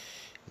its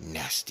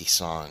nasty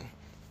song.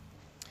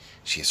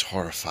 She is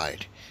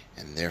horrified,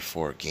 and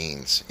therefore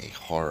gains a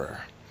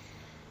horror.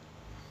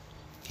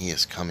 He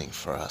is coming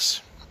for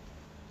us.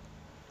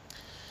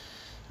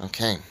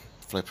 Okay,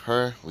 flip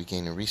her, we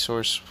gain a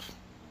resource,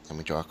 and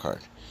we draw a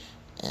card.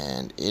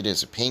 And it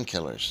is a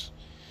painkillers.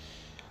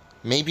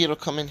 Maybe it'll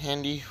come in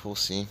handy, we'll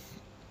see.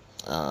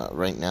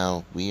 Right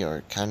now, we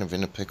are kind of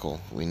in a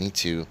pickle. We need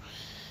to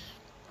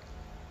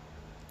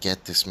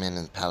get this man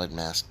in the pallid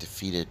mask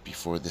defeated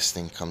before this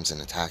thing comes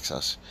and attacks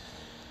us.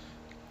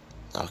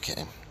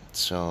 Okay,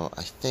 so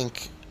I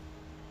think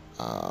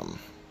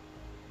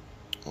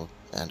we'll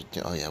add it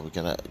to, oh yeah, we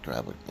gotta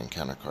grab an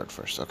encounter card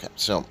first. Okay,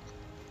 so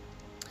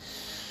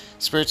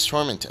Spirit's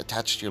Torment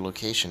attached to your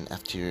location.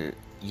 After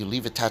you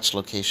leave attached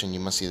location, you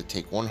must either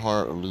take 1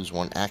 horror or lose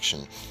 1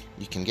 action.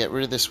 You can get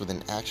rid of this with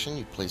an action.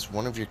 You place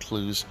 1 of your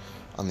clues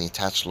on the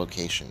attached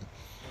location.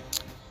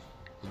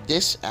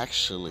 This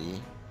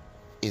actually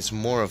is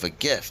more of a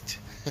gift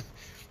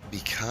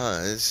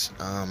because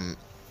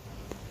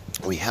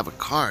we have a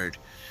card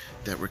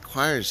that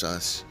requires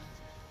us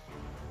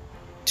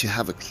to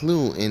have a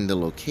clue in the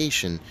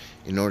location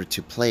in order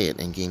to play it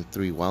and gain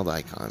 3 wild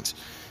icons.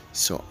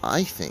 So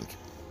I think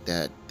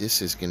that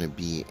this is going to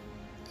be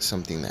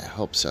something that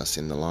helps us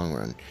in the long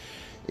run.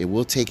 It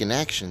will take an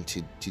action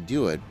to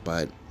do it,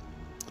 but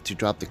to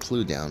drop the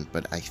clue down,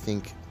 but I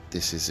think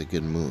this is a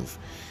good move.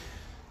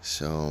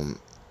 So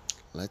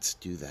let's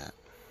do that.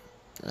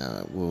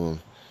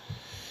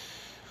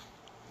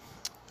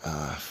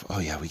 Oh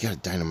yeah, we gotta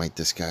dynamite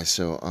this guy.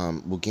 So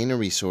we'll gain a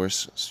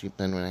resource. Sweep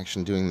dynamite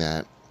action doing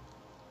that.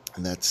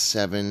 And that's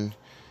 7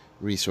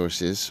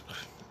 resources.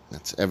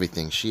 That's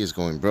everything. She is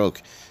going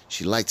broke.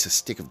 She lights a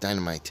stick of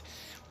dynamite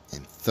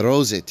and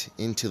throws it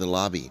into the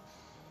lobby,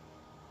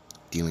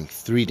 dealing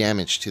 3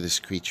 damage to this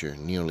creature,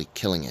 nearly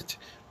killing it.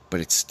 But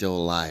it's still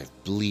alive,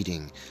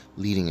 bleeding,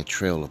 leading a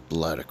trail of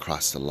blood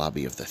across the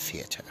lobby of the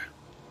theater.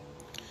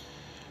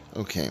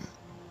 Okay,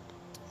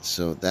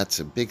 so that's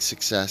a big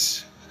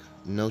success.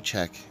 No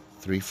check,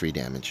 3 free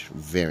damage.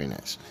 Very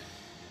nice.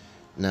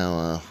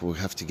 Now, we'll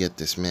have to get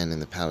this man in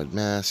the pallid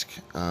mask.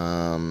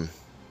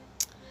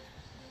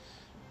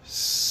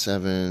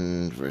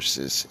 7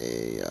 versus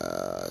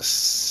a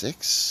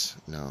 6?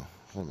 No,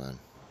 hold on.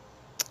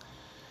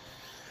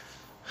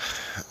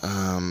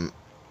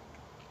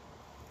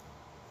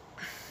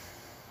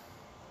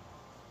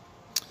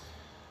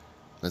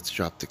 Let's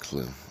drop the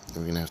clue.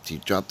 We're going to have to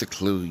drop the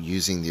clue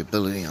using the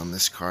ability on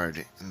this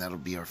card, and that'll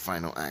be our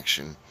final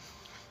action.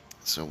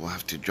 So we'll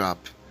have to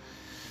drop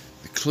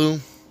the clue.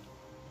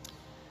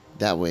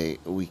 That way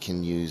we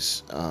can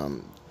use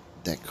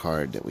that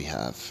card that we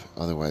have.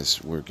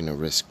 Otherwise, we're going to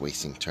risk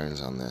wasting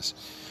turns on this.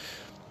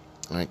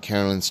 Alright,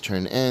 Carolyn's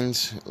turn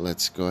ends.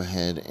 Let's go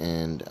ahead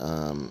and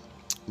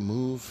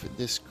move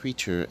this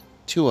creature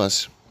to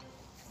us.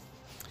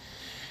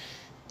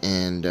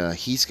 And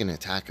he's going to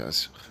attack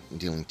us,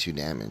 dealing 2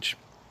 damage.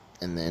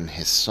 And then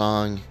his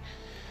song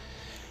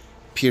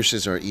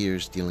pierces our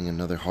ears, dealing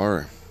another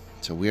horror.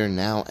 So we are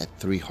now at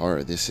 3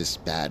 horror. This is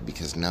bad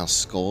because now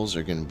skulls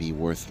are going to be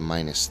worth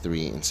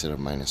 -3 instead of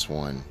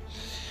 -1.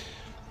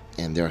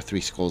 And there are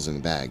 3 skulls in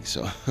the bag,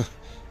 so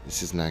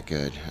this is not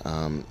good.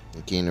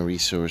 Gain a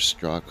resource,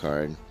 draw a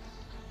card.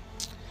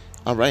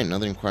 Alright,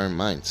 another Inquiring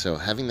Mind. So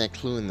having that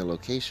clue in the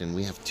location,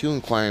 we have 2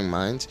 Inquiring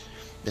Minds.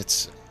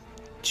 That's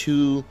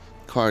 2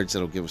 cards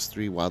that'll give us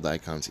 3 wild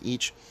icons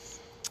each.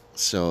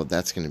 So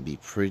that's going to be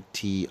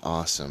pretty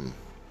awesome.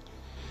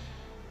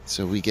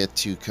 So we get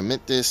to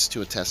commit this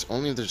to a test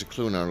only if there's a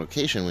clue in our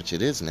location, which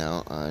it is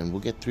now, and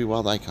we'll get 3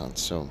 wild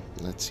icons. So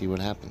let's see what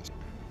happens.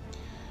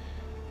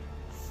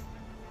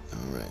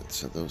 Alright,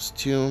 so those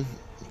 2,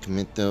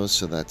 commit those,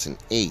 so that's an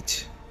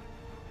 8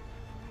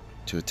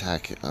 to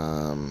attack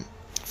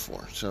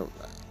 4. So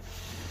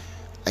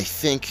I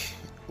think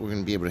we're going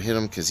to be able to hit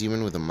him, because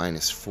even with a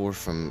 -4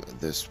 from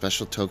the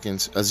special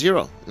tokens, a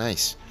 0,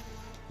 nice.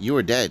 You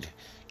are dead.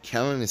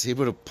 Carolyn is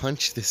able to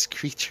punch this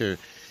creature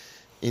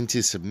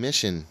into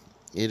submission.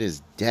 It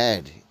is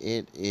dead.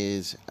 It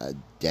is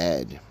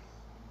dead.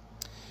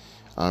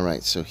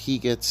 Alright, so he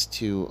gets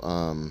to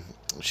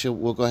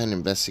we'll go ahead and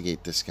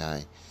investigate this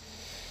guy.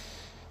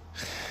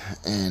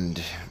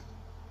 And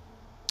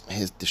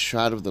the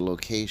shroud of the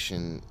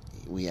location,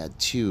 we had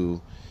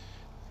 2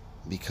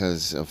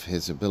 because of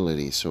his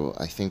ability, so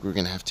I think we're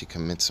gonna have to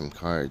commit some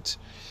cards.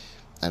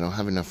 I don't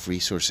have enough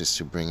resources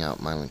to bring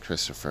out Mylan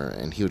Christopher,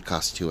 and he would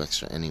cost 2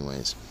 extra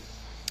anyways.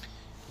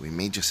 We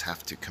may just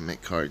have to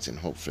commit cards and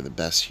hope for the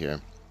best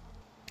here.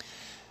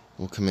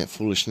 We'll commit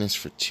Foolishness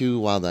for 2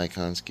 wild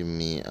icons, giving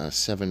me a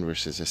 7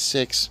 versus a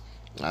 6.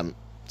 I'm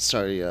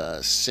sorry,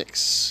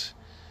 6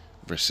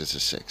 versus a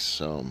 6.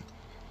 So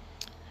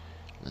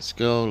let's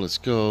go, let's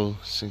go.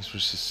 6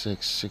 versus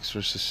 6, 6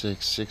 versus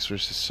 6, 6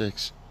 versus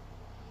 6.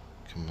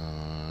 Come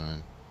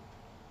on.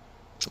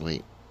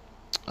 Wait.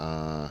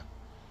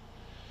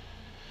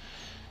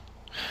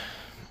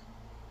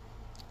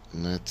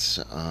 Let's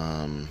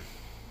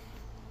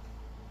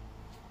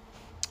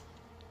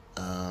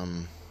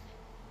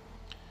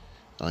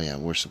oh yeah,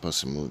 we're supposed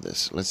to move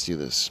this. Let's do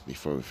this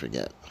before we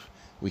forget.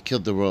 We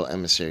killed the Royal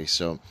Emissary,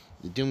 so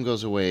the Doom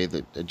goes away,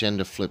 the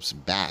agenda flips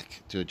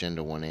back to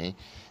Agenda 1A,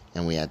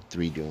 and we add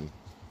 3 Doom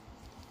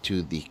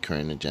to the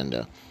current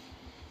agenda.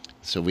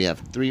 So we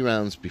have 3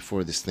 rounds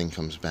before this thing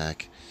comes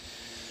back.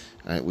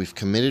 Alright, we've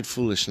committed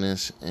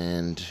Foolishness,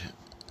 and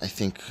I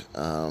think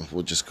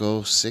we'll just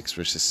go 6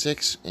 versus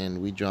 6,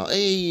 and we draw,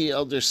 hey,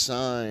 Elder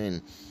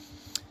Sign!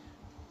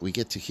 We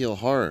get to heal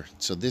horror.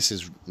 So this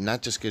is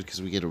not just good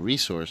because we get a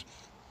resource,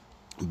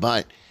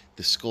 but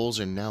the skulls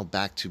are now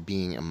back to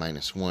being a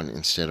 -1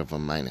 instead of a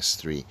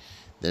 -3.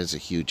 There's a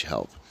huge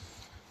help.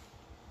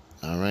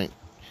 Alright.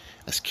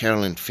 As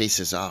Carolyn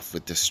faces off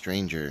with this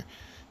stranger,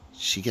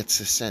 she gets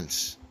the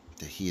sense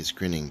that he is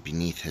grinning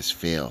beneath his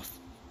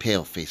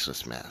pale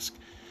faceless mask.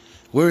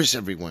 Where is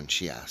everyone?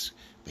 She asks,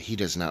 but he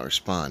does not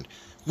respond.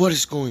 What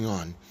is going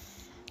on?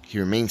 He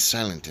remains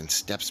silent and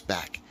steps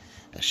back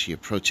as she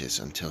approaches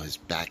until his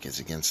back is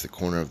against the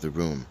corner of the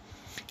room.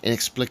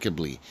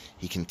 Inexplicably,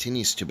 he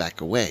continues to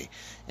back away,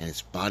 and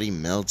his body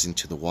melds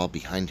into the wall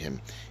behind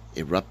him.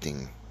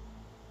 Erupting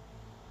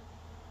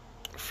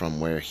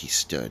from where he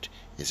stood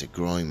is a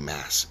growing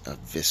mass of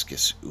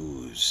viscous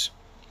ooze.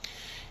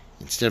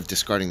 Instead of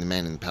discarding the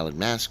man in the pallid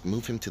mask,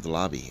 move him to the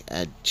lobby.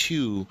 Add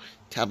 2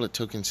 tablet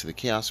tokens to the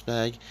chaos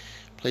bag.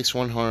 Place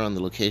 1 horror on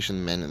the location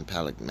the man in the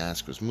pallid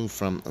mask was moved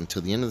from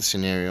until the end of the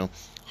scenario.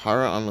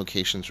 Horror on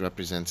locations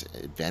represents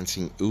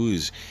advancing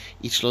ooze.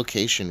 Each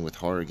location with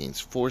horror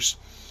gains force.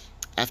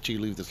 After you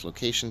leave this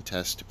location,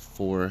 test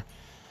for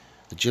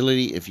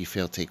agility. If you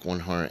fail, take 1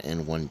 horror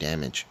and 1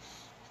 damage.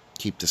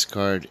 Keep this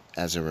card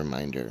as a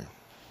reminder.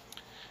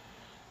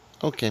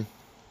 Okay.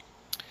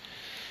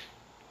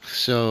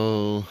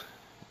 So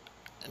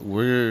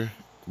we're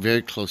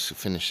very close to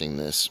finishing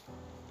this.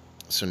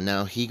 So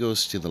now he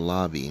goes to the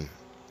lobby.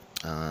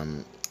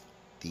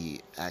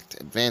 The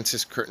act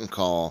advances. Curtain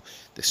call.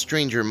 The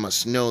stranger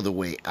must know the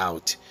way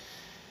out.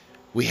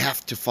 We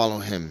have to follow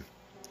him.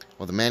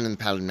 While the man in the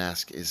pallid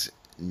mask is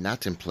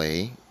not in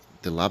play,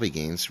 the lobby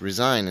gains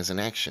resign as an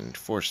action.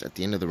 Force at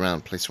the end of the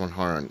round. Place 1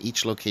 horror on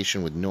each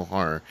location with no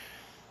horror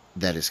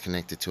that is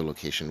connected to a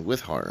location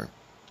with horror.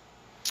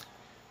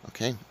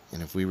 Okay,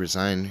 and if we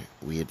resign,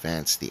 we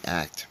advance the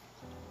act.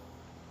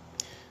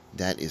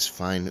 That is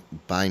fine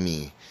by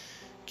me.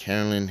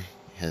 Carolyn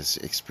has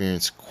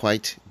experienced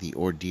quite the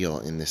ordeal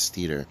in this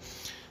theater.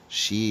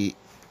 She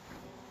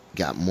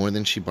got more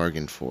than she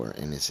bargained for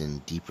and is in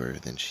deeper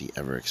than she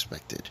ever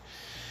expected.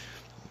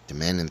 The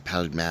man in the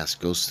pallid mask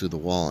goes through the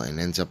wall and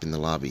ends up in the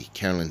lobby.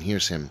 Carolyn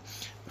hears him.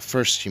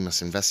 First, she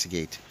must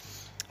investigate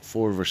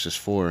 4 versus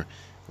 4.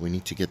 We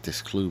need to get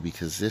this clue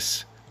because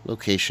this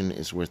location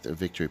is worth a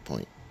victory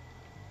point.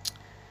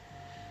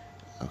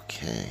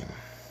 Okay,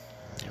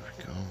 there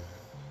we go.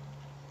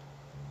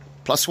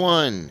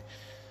 +1.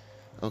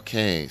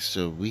 Okay,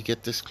 so we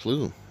get this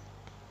clue.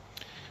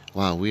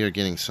 Wow, we are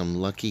getting some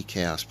lucky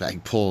chaos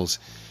bag pulls.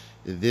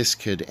 This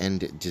could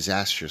end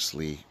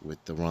disastrously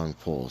with the wrong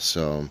pull.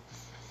 So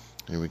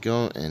there we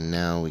go, and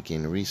now we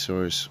gain a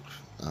resource.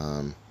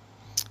 Add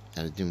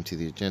a doom to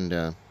the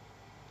agenda.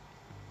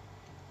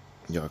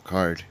 Your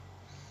card.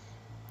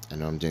 I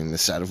know I'm doing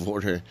this out of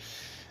order.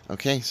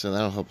 Okay, so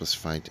that'll help us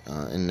fight.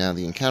 And now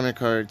the encounter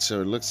card.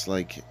 So it looks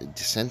like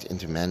Descent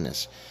into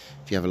Madness.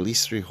 If you have at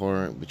least 3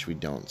 horror, which we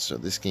don't. So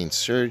this gains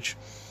Surge.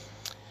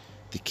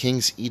 The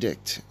King's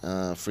Edict.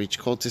 For each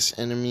cultist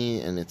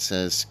enemy, and it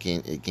says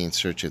it gains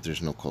Surge if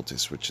there's no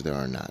cultists, which there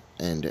are not.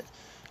 And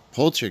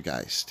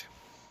Poltergeist.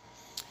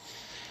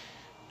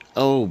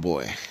 Oh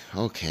boy.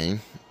 Okay.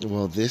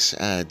 Well, this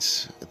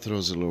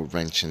throws a little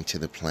wrench into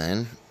the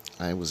plan.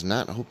 I was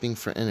not hoping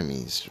for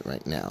enemies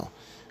right now.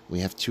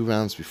 We have 2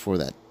 rounds before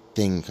that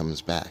thing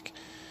comes back.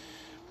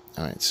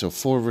 Alright, so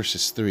 4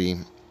 versus 3.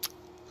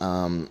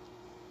 I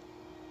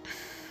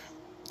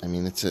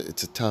mean, it's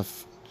a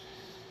tough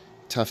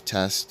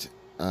test.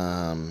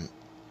 But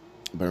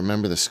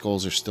remember, the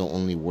skulls are still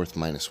only worth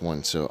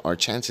 -1. So our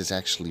chance is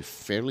actually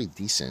fairly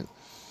decent.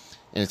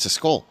 And it's a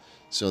skull.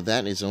 So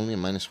that is only a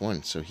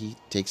 -1. So he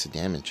takes a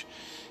damage.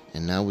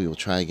 And now we will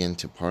try again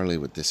to parlay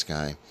with this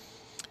guy.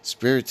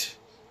 Spirit,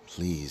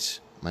 please.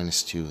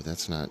 -2.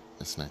 That's not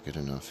good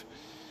enough.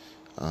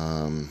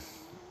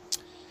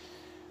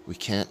 We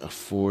can't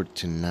afford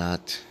to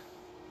not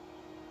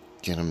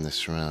get him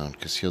this round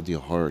because he'll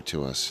deal horror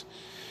to us.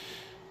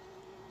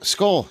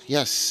 Skull,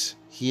 yes,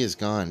 he is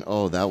gone.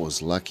 Oh, that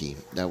was lucky.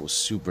 That was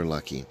super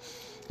lucky.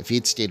 If he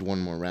had stayed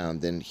 1 more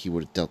round, then he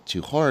would have dealt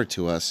 2 horror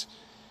to us,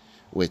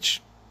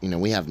 which, you know,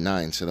 we have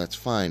 9, so that's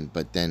fine.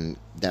 But then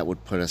that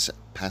would put us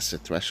past the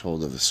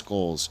threshold of the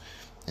skulls,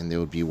 and they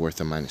would be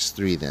worth a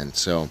 -3 then.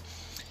 So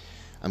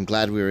I'm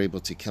glad we were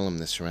able to kill him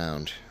this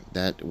round.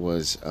 That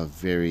was a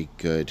very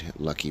good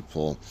lucky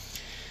pull.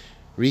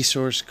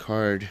 Resource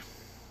card.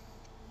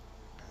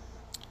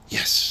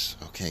 Yes.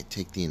 Okay,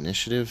 take the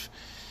initiative.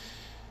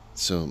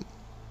 So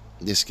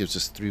this gives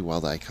us 3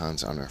 wild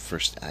icons on our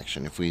first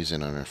action, if we use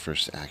it on our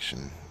first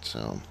action.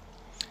 So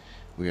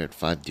we are at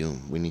 5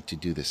 doom. We need to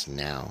do this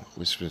now.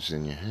 Whispers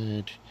in your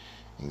head.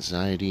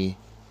 Anxiety.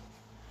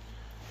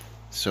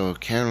 So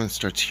Carolyn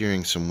starts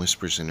hearing some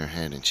whispers in her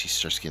head, and she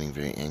starts getting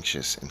very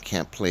anxious and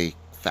can't play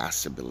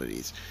fast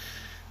abilities.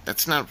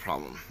 That's not a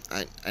problem.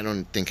 I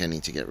don't think I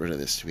need to get rid of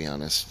this, to be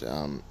honest.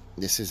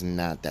 This is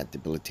not that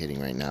debilitating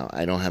right now.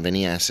 I don't have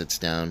any assets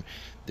down.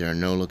 There are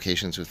no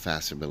locations with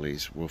fast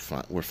abilities. We're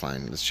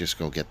fine. Let's just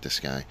go get this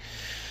guy.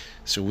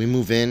 So we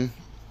move in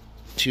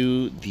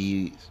to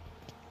the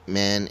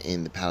man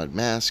in the pallid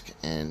mask,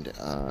 and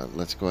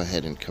let's go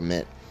ahead and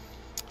commit.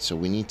 So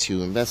we need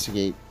to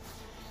investigate.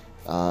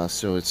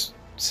 So it's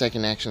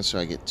second action, so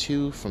I get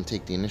 2 from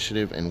take the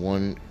initiative and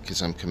 1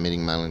 because I'm committing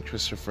Mylan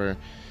Christopher.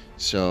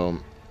 So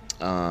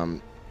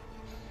Mylan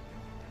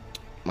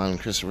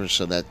Christopher,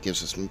 so that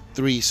gives us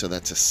 3, so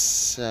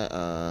that's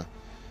a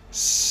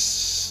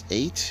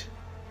 8?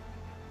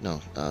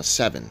 No,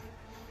 7.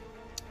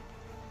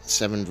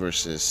 7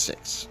 versus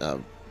 6.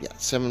 Yeah,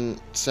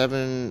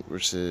 7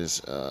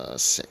 versus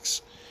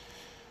 6.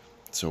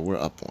 So we're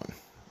up 1.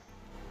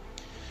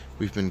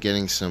 We've been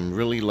getting some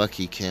really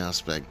lucky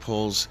Chaos Bag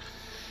pulls.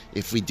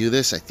 If we do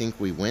this, I think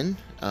we win.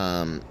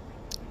 I'm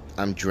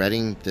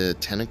dreading the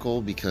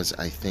tentacle because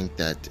I think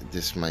that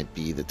this might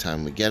be the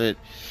time we get it.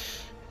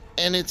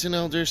 And it's an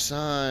Elder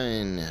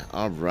Sign.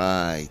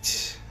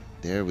 Alright.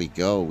 There we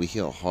go. We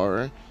heal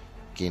horror.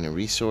 Gain a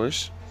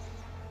resource.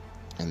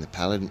 And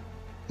the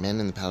man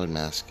in the pallid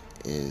mask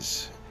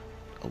is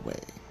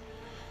away.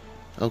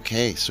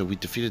 Okay, so we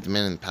defeated the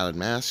man in the pallid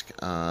mask.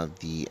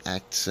 The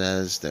act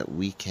says that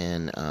we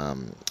can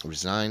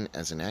resign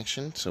as an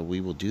action, so we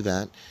will do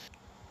that.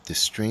 The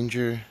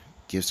stranger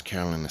gives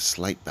Carolyn a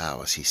slight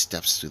bow as he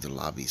steps through the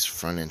lobby's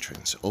front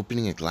entrance,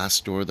 opening a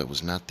glass door that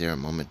was not there a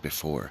moment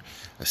before.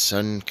 A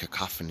sudden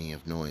cacophony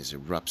of noise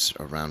erupts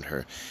around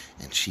her,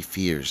 and she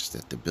fears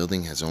that the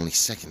building has only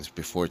seconds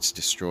before it's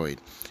destroyed.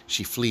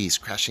 She flees,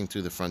 crashing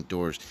through the front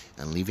doors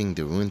and leaving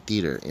the ruined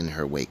theater in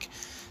her wake.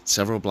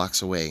 Several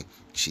blocks away,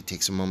 she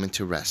takes a moment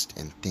to rest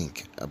and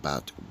think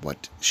about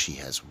what she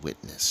has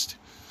witnessed.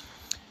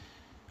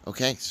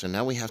 Okay, so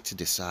now we have to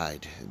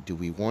decide, do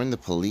we warn the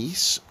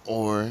police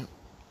or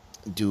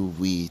do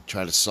we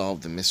try to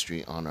solve the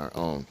mystery on our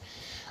own?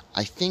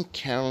 I think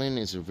Carolyn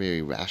is a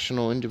very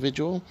rational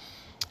individual,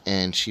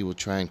 and she will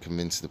try and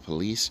convince the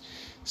police.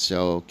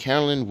 So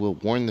Carolyn will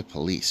warn the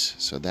police,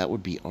 so that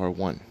would be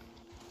R1.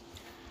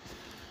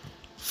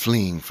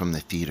 Fleeing from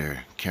the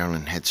theater,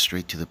 Carolyn heads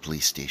straight to the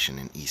police station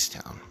in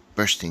Easttown,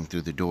 bursting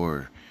through the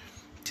door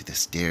to the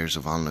stares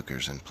of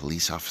onlookers and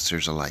police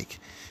officers alike.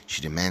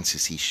 She demands to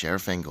see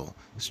Sheriff Engel,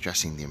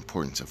 stressing the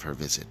importance of her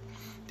visit.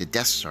 The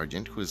desk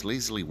sergeant, who is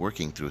lazily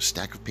working through a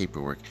stack of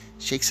paperwork,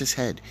 shakes his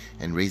head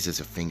and raises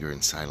a finger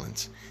in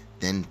silence,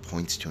 then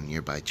points to a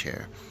nearby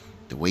chair.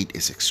 The wait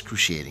is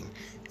excruciating.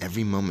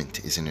 Every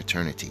moment is an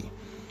eternity.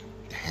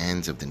 The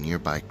hands of the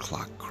nearby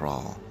clock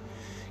crawl.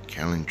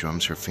 Carolyn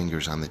drums her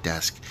fingers on the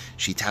desk.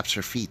 She taps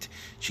her feet.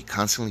 She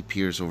constantly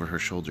peers over her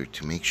shoulder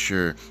to make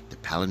sure the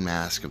pallid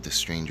mask of the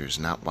stranger is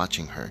not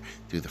watching her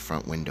through the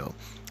front window.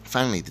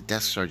 Finally, the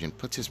desk sergeant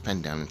puts his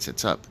pen down and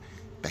sits up,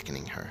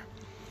 beckoning her.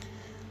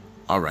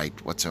 All right,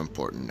 what's so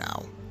important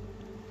now?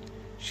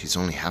 She's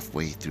only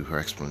halfway through her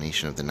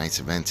explanation of the night's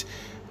events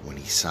when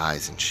he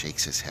sighs and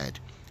shakes his head.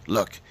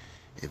 Look,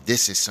 if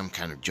this is some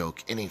kind of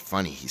joke, it ain't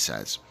funny, he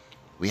says.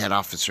 We had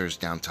officers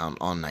downtown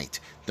all night.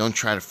 Don't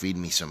try to feed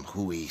me some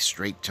hooey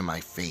straight to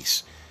my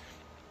face.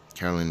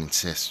 Carolyn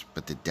insists,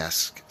 but the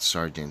desk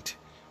sergeant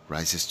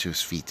rises to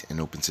his feet and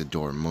opens the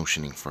door,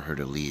 motioning for her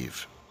to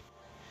leave.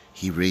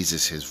 He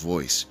raises his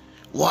voice.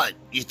 What?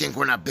 You think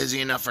we're not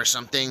busy enough or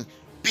something?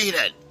 Beat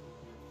it!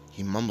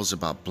 He mumbles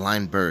about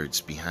blind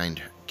birds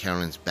behind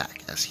Carolyn's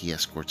back as he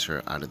escorts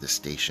her out of the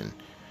station.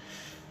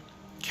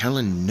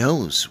 Carolyn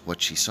knows what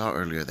she saw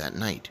earlier that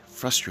night.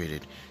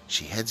 Frustrated,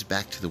 she heads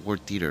back to the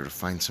Ward Theater to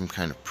find some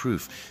kind of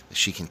proof that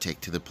she can take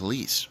to the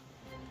police.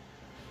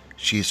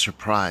 She is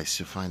surprised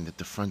to find that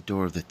the front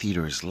door of the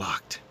theater is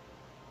locked.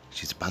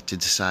 She's about to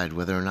decide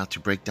whether or not to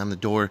break down the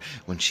door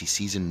when she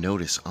sees a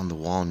notice on the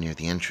wall near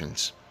the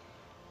entrance.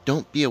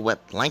 Don't be a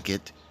wet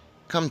blanket.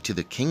 Come to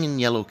the King in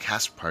Yellow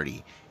cast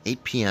party,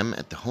 8 p.m.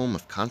 at the home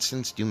of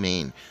Constance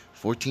Dumaine,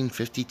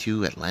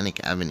 1452 Atlantic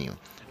Avenue.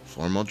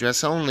 Formal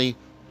dress only.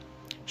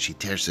 She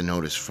tears the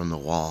notice from the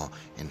wall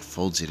and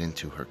folds it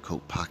into her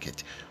coat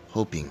pocket,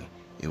 hoping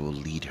it will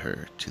lead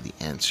her to the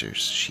answers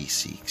she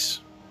seeks.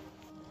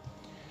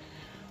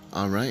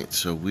 Alright,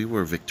 so we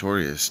were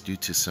victorious due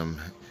to some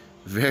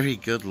very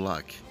good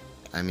luck.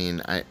 I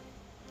mean,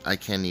 I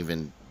can't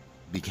even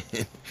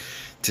begin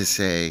to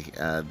say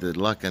the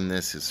luck on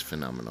this is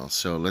phenomenal.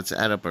 So let's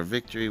add up our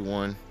victory.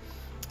 1,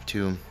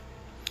 2,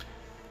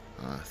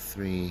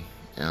 3,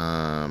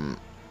 and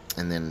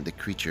then the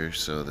creature,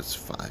 so that's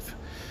 5.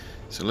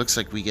 So it looks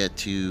like we get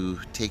to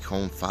take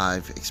home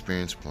 5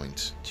 experience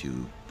points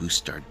to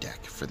boost our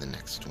deck for the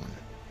next one.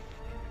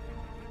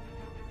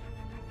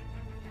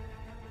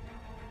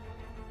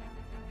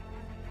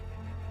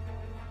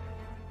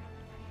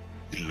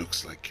 It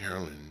looks like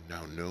Carolyn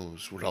now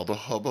knows what all the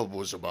hubbub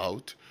was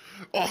about.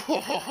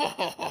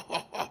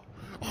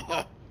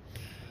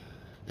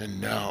 And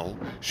now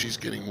she's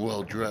getting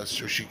well dressed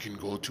so she can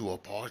go to a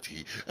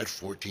party at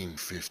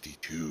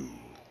 1452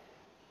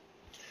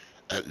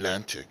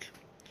 Atlantic.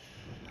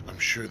 I'm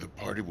sure the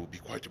party will be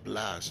quite a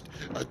blast.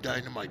 A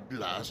dynamite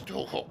blast.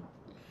 Oh.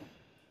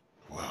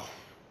 Well,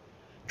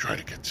 try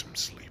to get some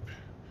sleep.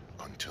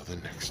 Until the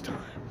next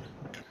time.